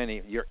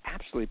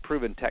absolutely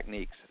proven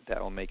techniques that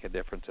will make a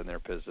difference in their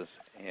business,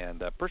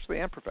 and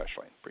personally and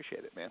professionally.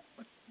 Appreciate it, man.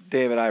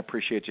 David, I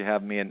appreciate you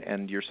having me,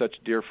 and you're such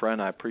a dear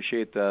friend. I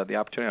appreciate the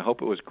opportunity. I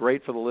hope it was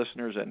great for the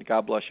listeners, and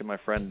God bless you, my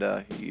friend.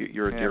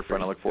 You're a dear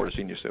friend. I look forward to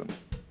seeing you soon.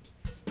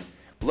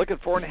 Looking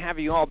forward to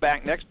having you all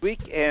back next week,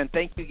 and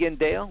thank you again,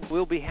 Dale.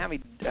 We'll be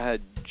having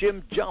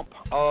Jim Jump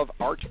of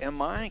Arch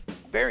MI.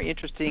 Very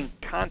interesting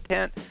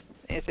content.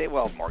 And say,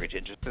 well, mortgage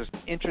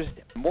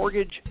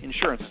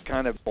insurance is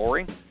kind of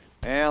boring.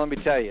 And let me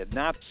tell you,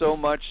 not so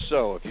much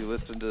so. If you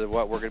listen to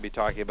what we're going to be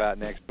talking about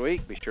next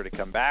week, be sure to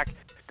come back.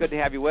 Good to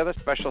have you with us.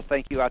 Special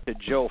thank you out to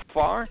Joe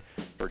Farr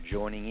for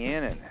joining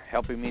in and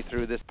helping me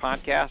through this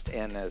podcast.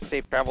 And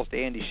safe travels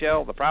to Andy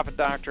Schell, the Profit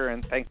Doctor,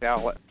 and thanks,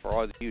 Al, for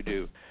all that you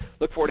do.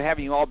 Look forward to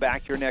having you all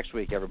back here next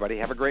week, everybody.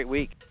 Have a great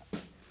week.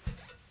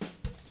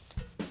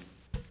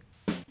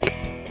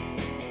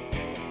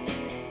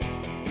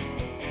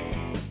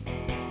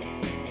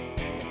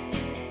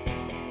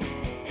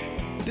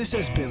 This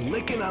has been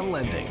Lykken on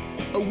Lending,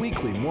 a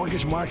weekly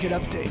mortgage market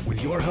update with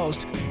your host,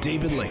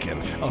 David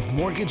Lykken of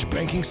Mortgage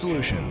Banking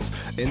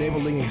Solutions,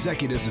 enabling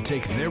executives to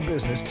take their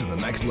business to the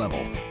next level.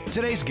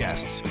 Today's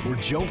guests were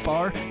Joe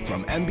Farr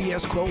from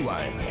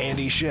MBSQuoteline,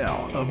 Andy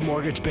Schell of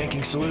Mortgage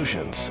Banking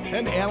Solutions,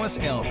 and Alice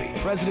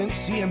Alvey, President,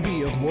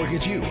 CMB of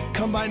Mortgage U.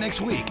 Come by next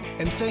week,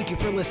 and thank you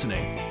for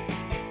listening.